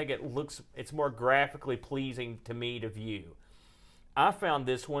Amiga. I think it's more graphically pleasing to me to view. I found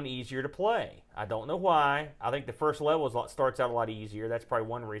this one easier to play. I don't know why. I think the first level starts out a lot easier. That's probably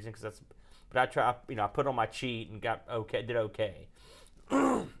one reason. But I put on my cheat and did okay.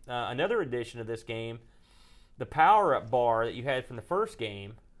 Another addition of this game, the power-up bar that you had from the first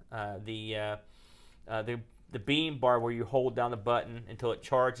game, the beam bar where you hold down the button until it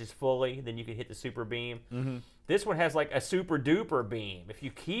charges fully, then you can hit the super beam. Mm-hmm. This one has like a super duper beam. If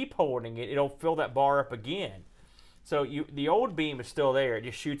you keep holding it, it'll fill that bar up again. So the old beam is still there. It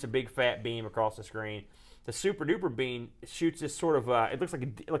just shoots a big fat beam across the screen. The super duper beam shoots this sort of it looks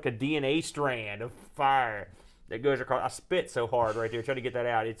like a DNA strand of fire that goes across. I spit so hard right there trying to get that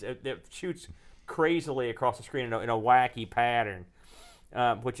out. It shoots crazily across the screen in a wacky pattern,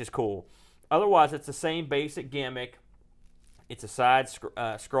 which is cool. Otherwise, it's the same basic gimmick. It's a side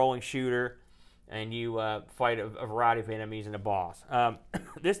scrolling shooter, and you fight a variety of enemies and a boss.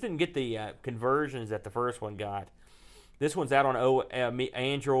 This didn't get the conversions that the first one got. This one's out on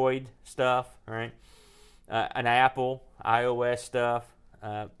Android stuff, right? An Apple, iOS stuff.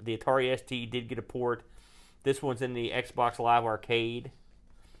 The Atari ST did get a port. This one's in the Xbox Live Arcade.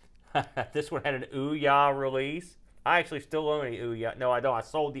 This one had an Ouya release. I actually still own the Ouya. No, I don't. I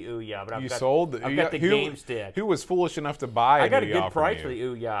sold the Ouya, but I've got the game stick. Who was foolish enough to buy it? I got a good price for the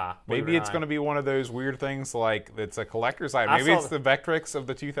Ouya. Maybe it's going to be one of those weird things like it's a collector's item. Maybe it's the Vectrex of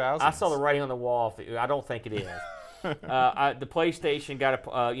the 2000s. I saw the writing on the wall. I don't think it is. The PlayStation got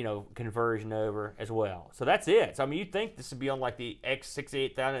a conversion over as well. So that's it. So I mean, you'd think this would be on like the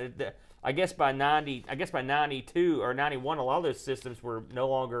X68000. I guess by 92 or 91, a lot of those systems were no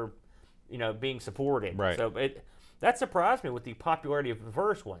longer, being supported. Right. So that surprised me with the popularity of the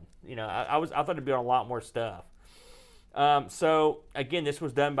first one. I thought it'd be on a lot more stuff. So again, this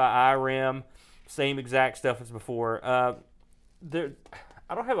was done by IREM, same exact stuff as before. I don't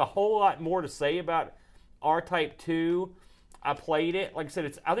have a whole lot more to say about R-Type 2. I played it. Like I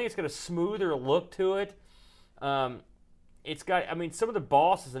said, I think it's got a smoother look to it. It's got, some of the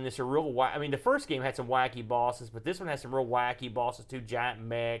bosses in this are real the first game had some wacky bosses, but this one has some real wacky bosses too. Giant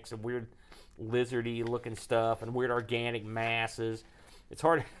mechs and weird lizardy looking stuff and weird organic masses. It's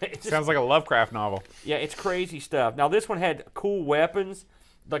hard. Sounds like a Lovecraft novel. Yeah, it's crazy stuff. Now this one had cool weapons.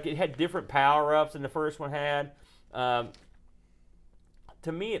 Like it had different power-ups than the first one had.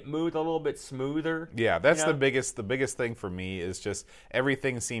 To me, it moved a little bit smoother. Yeah, that's the biggest thing for me is just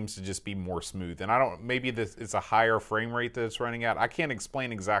everything seems to just be more smooth. And maybe it's a higher frame rate that it's running at. I can't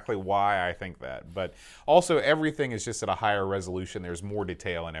explain exactly why I think that, but also everything is just at a higher resolution. There's more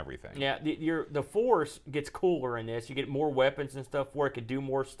detail in everything. Yeah, the Force gets cooler in this. You get more weapons and stuff where it could do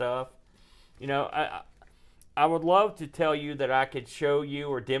more stuff. I would love to tell you that I could show you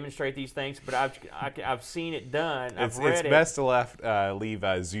or demonstrate these things, but I've seen it done. I've read it. It's best to leave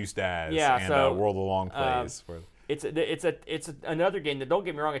Zeus Daz and World of Long Plays. It's another game that, don't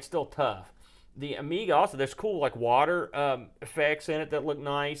get me wrong, it's still tough. The Amiga also, there's cool like water effects in it that look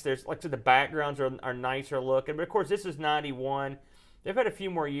nice. There's like I said, the backgrounds are nicer looking, but of course this is 91. They've had a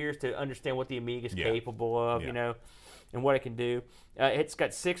few more years to understand what the Amiga is capable of, and what it can do. It's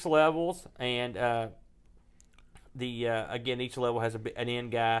got 6 levels and. Again, each level has an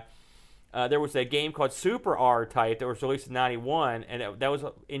end guy. There was a game called Super R-Type that was released in 91, and that was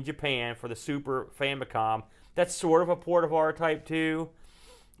in Japan for the Super Famicom. That's sort of a port of R-Type 2,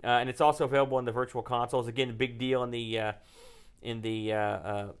 and it's also available in the Virtual Consoles. Again, a big deal in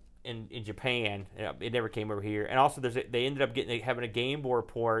Japan. It never came over here. And also, they ended up having a Game Boy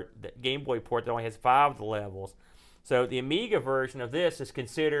port that only has 5 of the levels. So the Amiga version of this is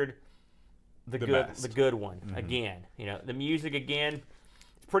considered the good one. Mm-hmm. Again, the music again,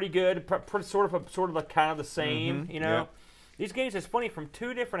 it's pretty good. Sort of kind of the same. Mm-hmm. Yeah. These games, it's funny, from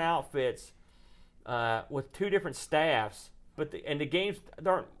 2 different outfits with 2 different staffs, but the games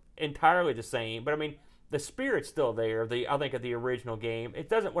aren't entirely the same. But the spirit's still there. I think of the original game. It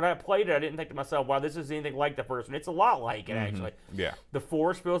doesn't. When I played it, I didn't think to myself, "Wow, this is anything like the first one." It's a lot like it actually. Yeah. The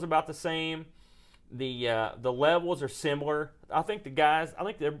Force feels about the same. The levels are similar. I think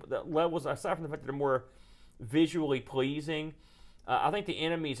the levels, aside from the fact that they're more visually pleasing, I think the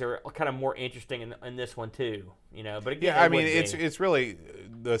enemies are kind of more interesting in this one too. But again, it's really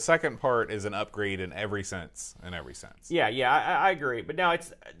the second part is an upgrade in every sense. Yeah, I agree. But now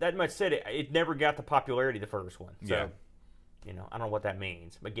that much said, it never got the popularity of the first one. So, I don't know what that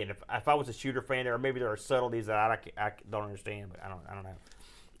means. But again, if I was a shooter fan, or maybe there are subtleties that I don't understand, but I don't know.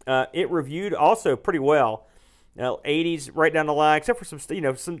 It reviewed also pretty well, 80s right down the line, except for some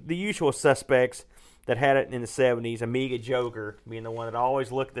the usual suspects that had it in the 70s. Amiga Joker being the one that I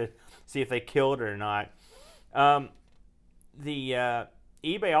always looked to see if they killed it or not. The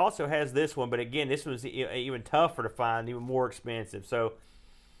eBay also has this one, but again, this was even tougher to find, even more expensive. So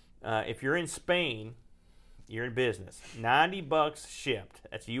if you're in Spain, you're in business. $90 shipped.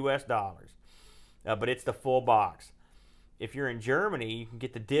 That's US dollars, but it's the full box. If you're in Germany, you can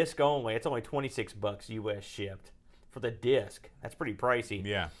get the disc only. It's only $26 US shipped for the disc. That's pretty pricey.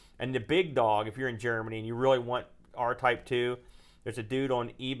 Yeah. And the big dog, if you're in Germany and you really want R-Type 2, there's a dude on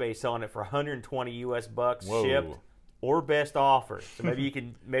eBay selling it for $120 US shipped or best offer. So maybe you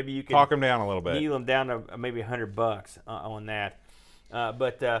can talk them down a little bit. Needle them down to maybe $100 on that.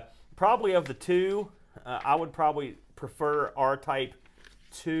 But probably of the two, I would probably prefer R-Type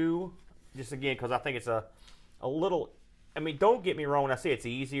 2, just again because I think it's a a little. I mean, don't get me wrong. When I say it's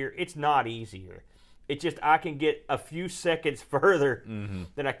easier, it's not easier. It's just I can get a few seconds further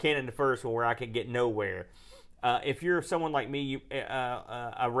than I can in the first one, where I can get nowhere. If you're someone like me,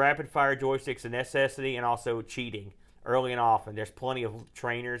 a rapid-fire joystick's a necessity, and also cheating early and often. There's plenty of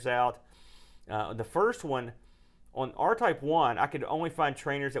trainers out. The first one, on R-Type 1, I could only find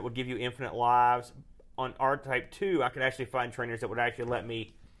trainers that would give you infinite lives. On R-Type 2, I could actually find trainers that would actually let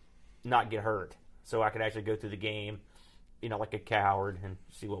me not get hurt. So I could actually go through the game, like a coward and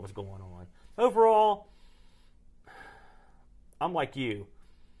see what was going on. Overall, I'm like you.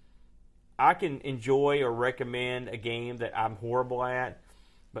 I can enjoy or recommend a game that I'm horrible at,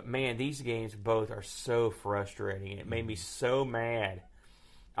 but man, these games both are so frustrating. It made me so mad.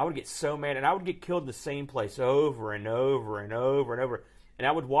 I would get so mad, and I would get killed in the same place over and over and over and over. And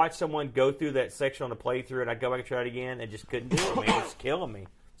I would watch someone go through that section on the playthrough, and I'd go back and try it again, and just couldn't do it, man. It's killing me.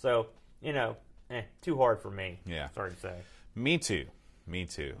 So, too hard for me. Yeah. Sorry to say. Me too.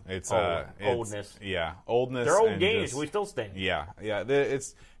 It's oldness. Yeah, oldness. They're old games. We still stand. Yeah.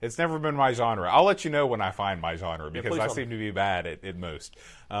 It's never been my genre. I'll let you know when I find my genre, because I seem to be bad at most.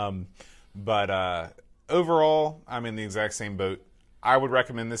 But overall, I'm in the exact same boat. I would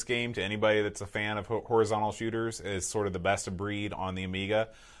recommend this game to anybody that's a fan of horizontal shooters. It's sort of the best of breed on the Amiga.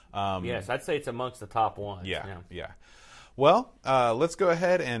 Yes, I'd say it's amongst the top ones. Yeah. Well, let's go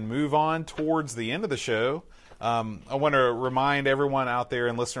ahead and move on towards the end of the show. I want to remind everyone out there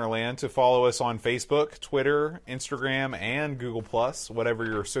in listener land to follow us on Facebook, Twitter, Instagram, and Google+, whatever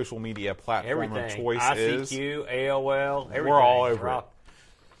your social media platform of choice is. ICQ, AOL, everything. We're all over it.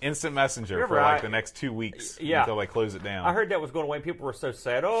 Instant Messenger for like the next 2 weeks until they close it down. I heard that was going away. People were so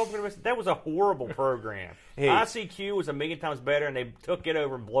sad. Oh, that was a horrible program. Hey. ICQ was a million times better, and they took it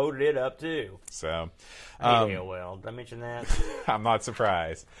over and bloated it up too. So, I hate AOL. Did I mention that? I'm not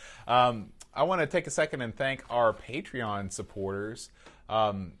surprised. I want to take a second and thank our Patreon supporters.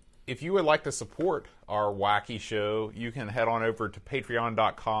 If you would like to support our wacky show, you can head on over to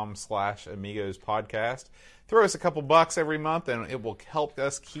patreon.com/Amigos Podcast. Throw us a couple bucks every month, and it will help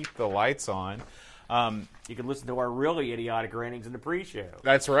us keep the lights on. You can listen to our really idiotic rantings in the pre-show.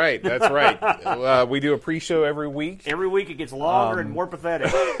 That's right. We do a pre-show every week. Every week it gets longer and more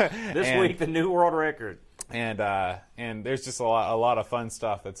pathetic. This week, the new world record. And there's just a lot of fun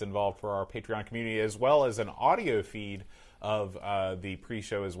stuff that's involved for our Patreon community, as well as an audio feed of the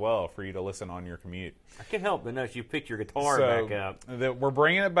pre-show as well for you to listen on your commute. I can't help but notice you picked your guitar back up. We're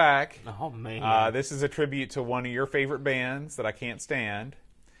bringing it back. Oh, man. This is a tribute to one of your favorite bands that I can't stand.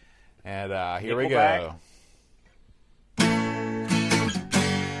 And here we Nickelback. go.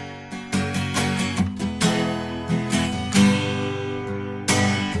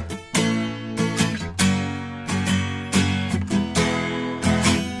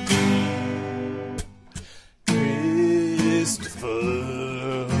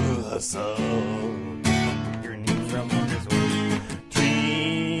 Your knees rub on this one.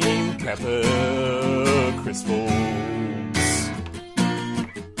 Dream Capper, Chris Forbes,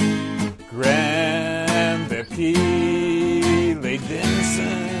 Graham Bepke, Lade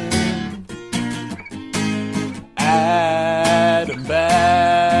Denson, Adam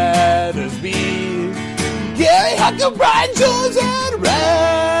Battersby, Gary Hucker, Brian Jones, and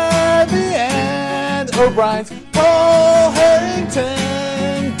Ravi and O'Brien's, Paul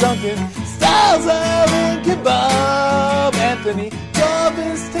Harrington, Duncan, Styles, Allen, Kebab, Anthony,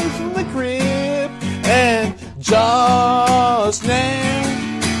 Jarvis, Tate from the Crib, and Josh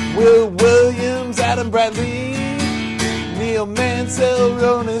Nang, Will Williams, Adam Bradley, Neil Mansell,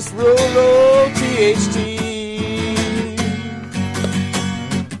 Ronis, Rolo, THT.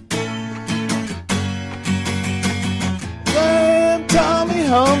 Lamb, Tommy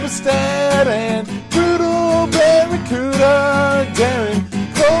Humberstad, and Brutal Barracuda, Darren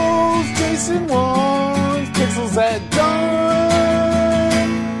Coles, Jason Wands, Pixels at Dawn,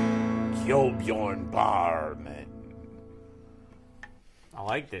 Kjolbjorn Barman. I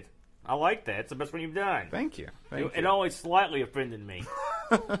liked it. I like that. It's the best one you've done. Thank you. It always slightly offended me.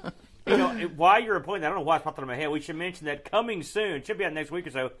 While you're appointed, I don't know why it's popped in my head. We should mention that coming soon, should be out next week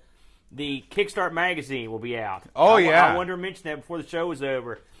or so, the Kickstart magazine will be out. I wanted to mention that before the show was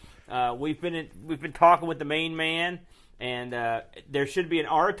over. We've been talking with the main man, and there should be an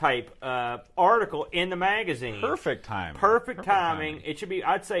R-Type article in the magazine. Perfect timing. Perfect timing. It should be,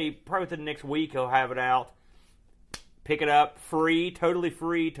 I'd say, probably within the next week he'll have it out. Pick it up, free,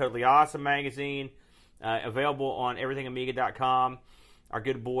 totally awesome magazine. Available on everythingamiga.com. Our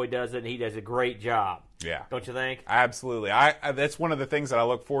good boy does it, and he does a great job. Yeah. Don't you think? Absolutely. I that's one of the things that I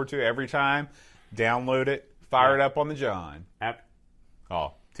look forward to every time. Download it, fire it up on the John.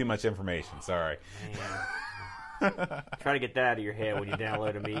 Oh, too much information. Sorry. Try to get that out of your head when you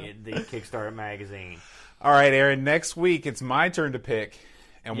download the Kickstarter magazine. All right, Aaron, next week it's my turn to pick,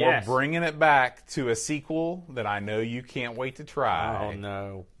 and Yes. we're bringing it back to a sequel that I know you can't wait to try. Oh,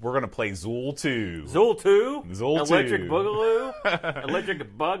 no. We're going to play Zool 2. Zool 2? Zool 2. Electric Boogaloo?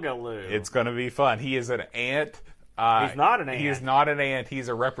 Electric Bugaloo. It's going to be fun. He is an ant. He's not an ant. He is not an ant. He's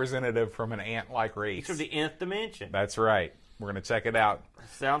a representative from an ant-like race. He's from the nth dimension. That's right. We're going to check it out.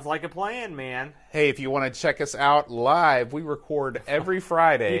 Sounds like a plan, man. Hey, if you want to check us out live, we record every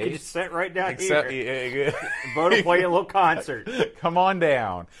Friday. You can just sit right down Except, here. Bo to play a little concert. Come on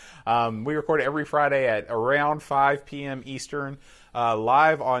down. We record every Friday at around 5 p.m. Eastern,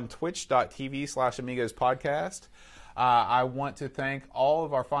 live on twitch.tv/Amigos Podcast. I want to thank all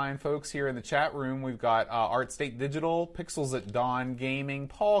of our fine folks here in the chat room. We've got Art State Digital, Pixels at Dawn Gaming,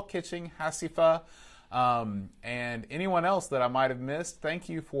 Paul Kitching, Hasifa, and anyone else that I might have missed. Thank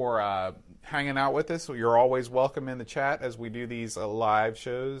you for hanging out with us. You're always welcome in the chat as we do these live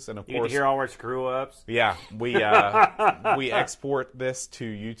shows. And of You can course, hear all our screw-ups. yeah, we we export this to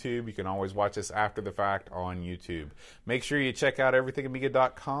YouTube. You can always watch us after the fact on YouTube. Make sure you check out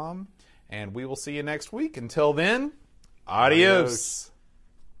everythingamiga.com, and we will see you next week. Until then, adios.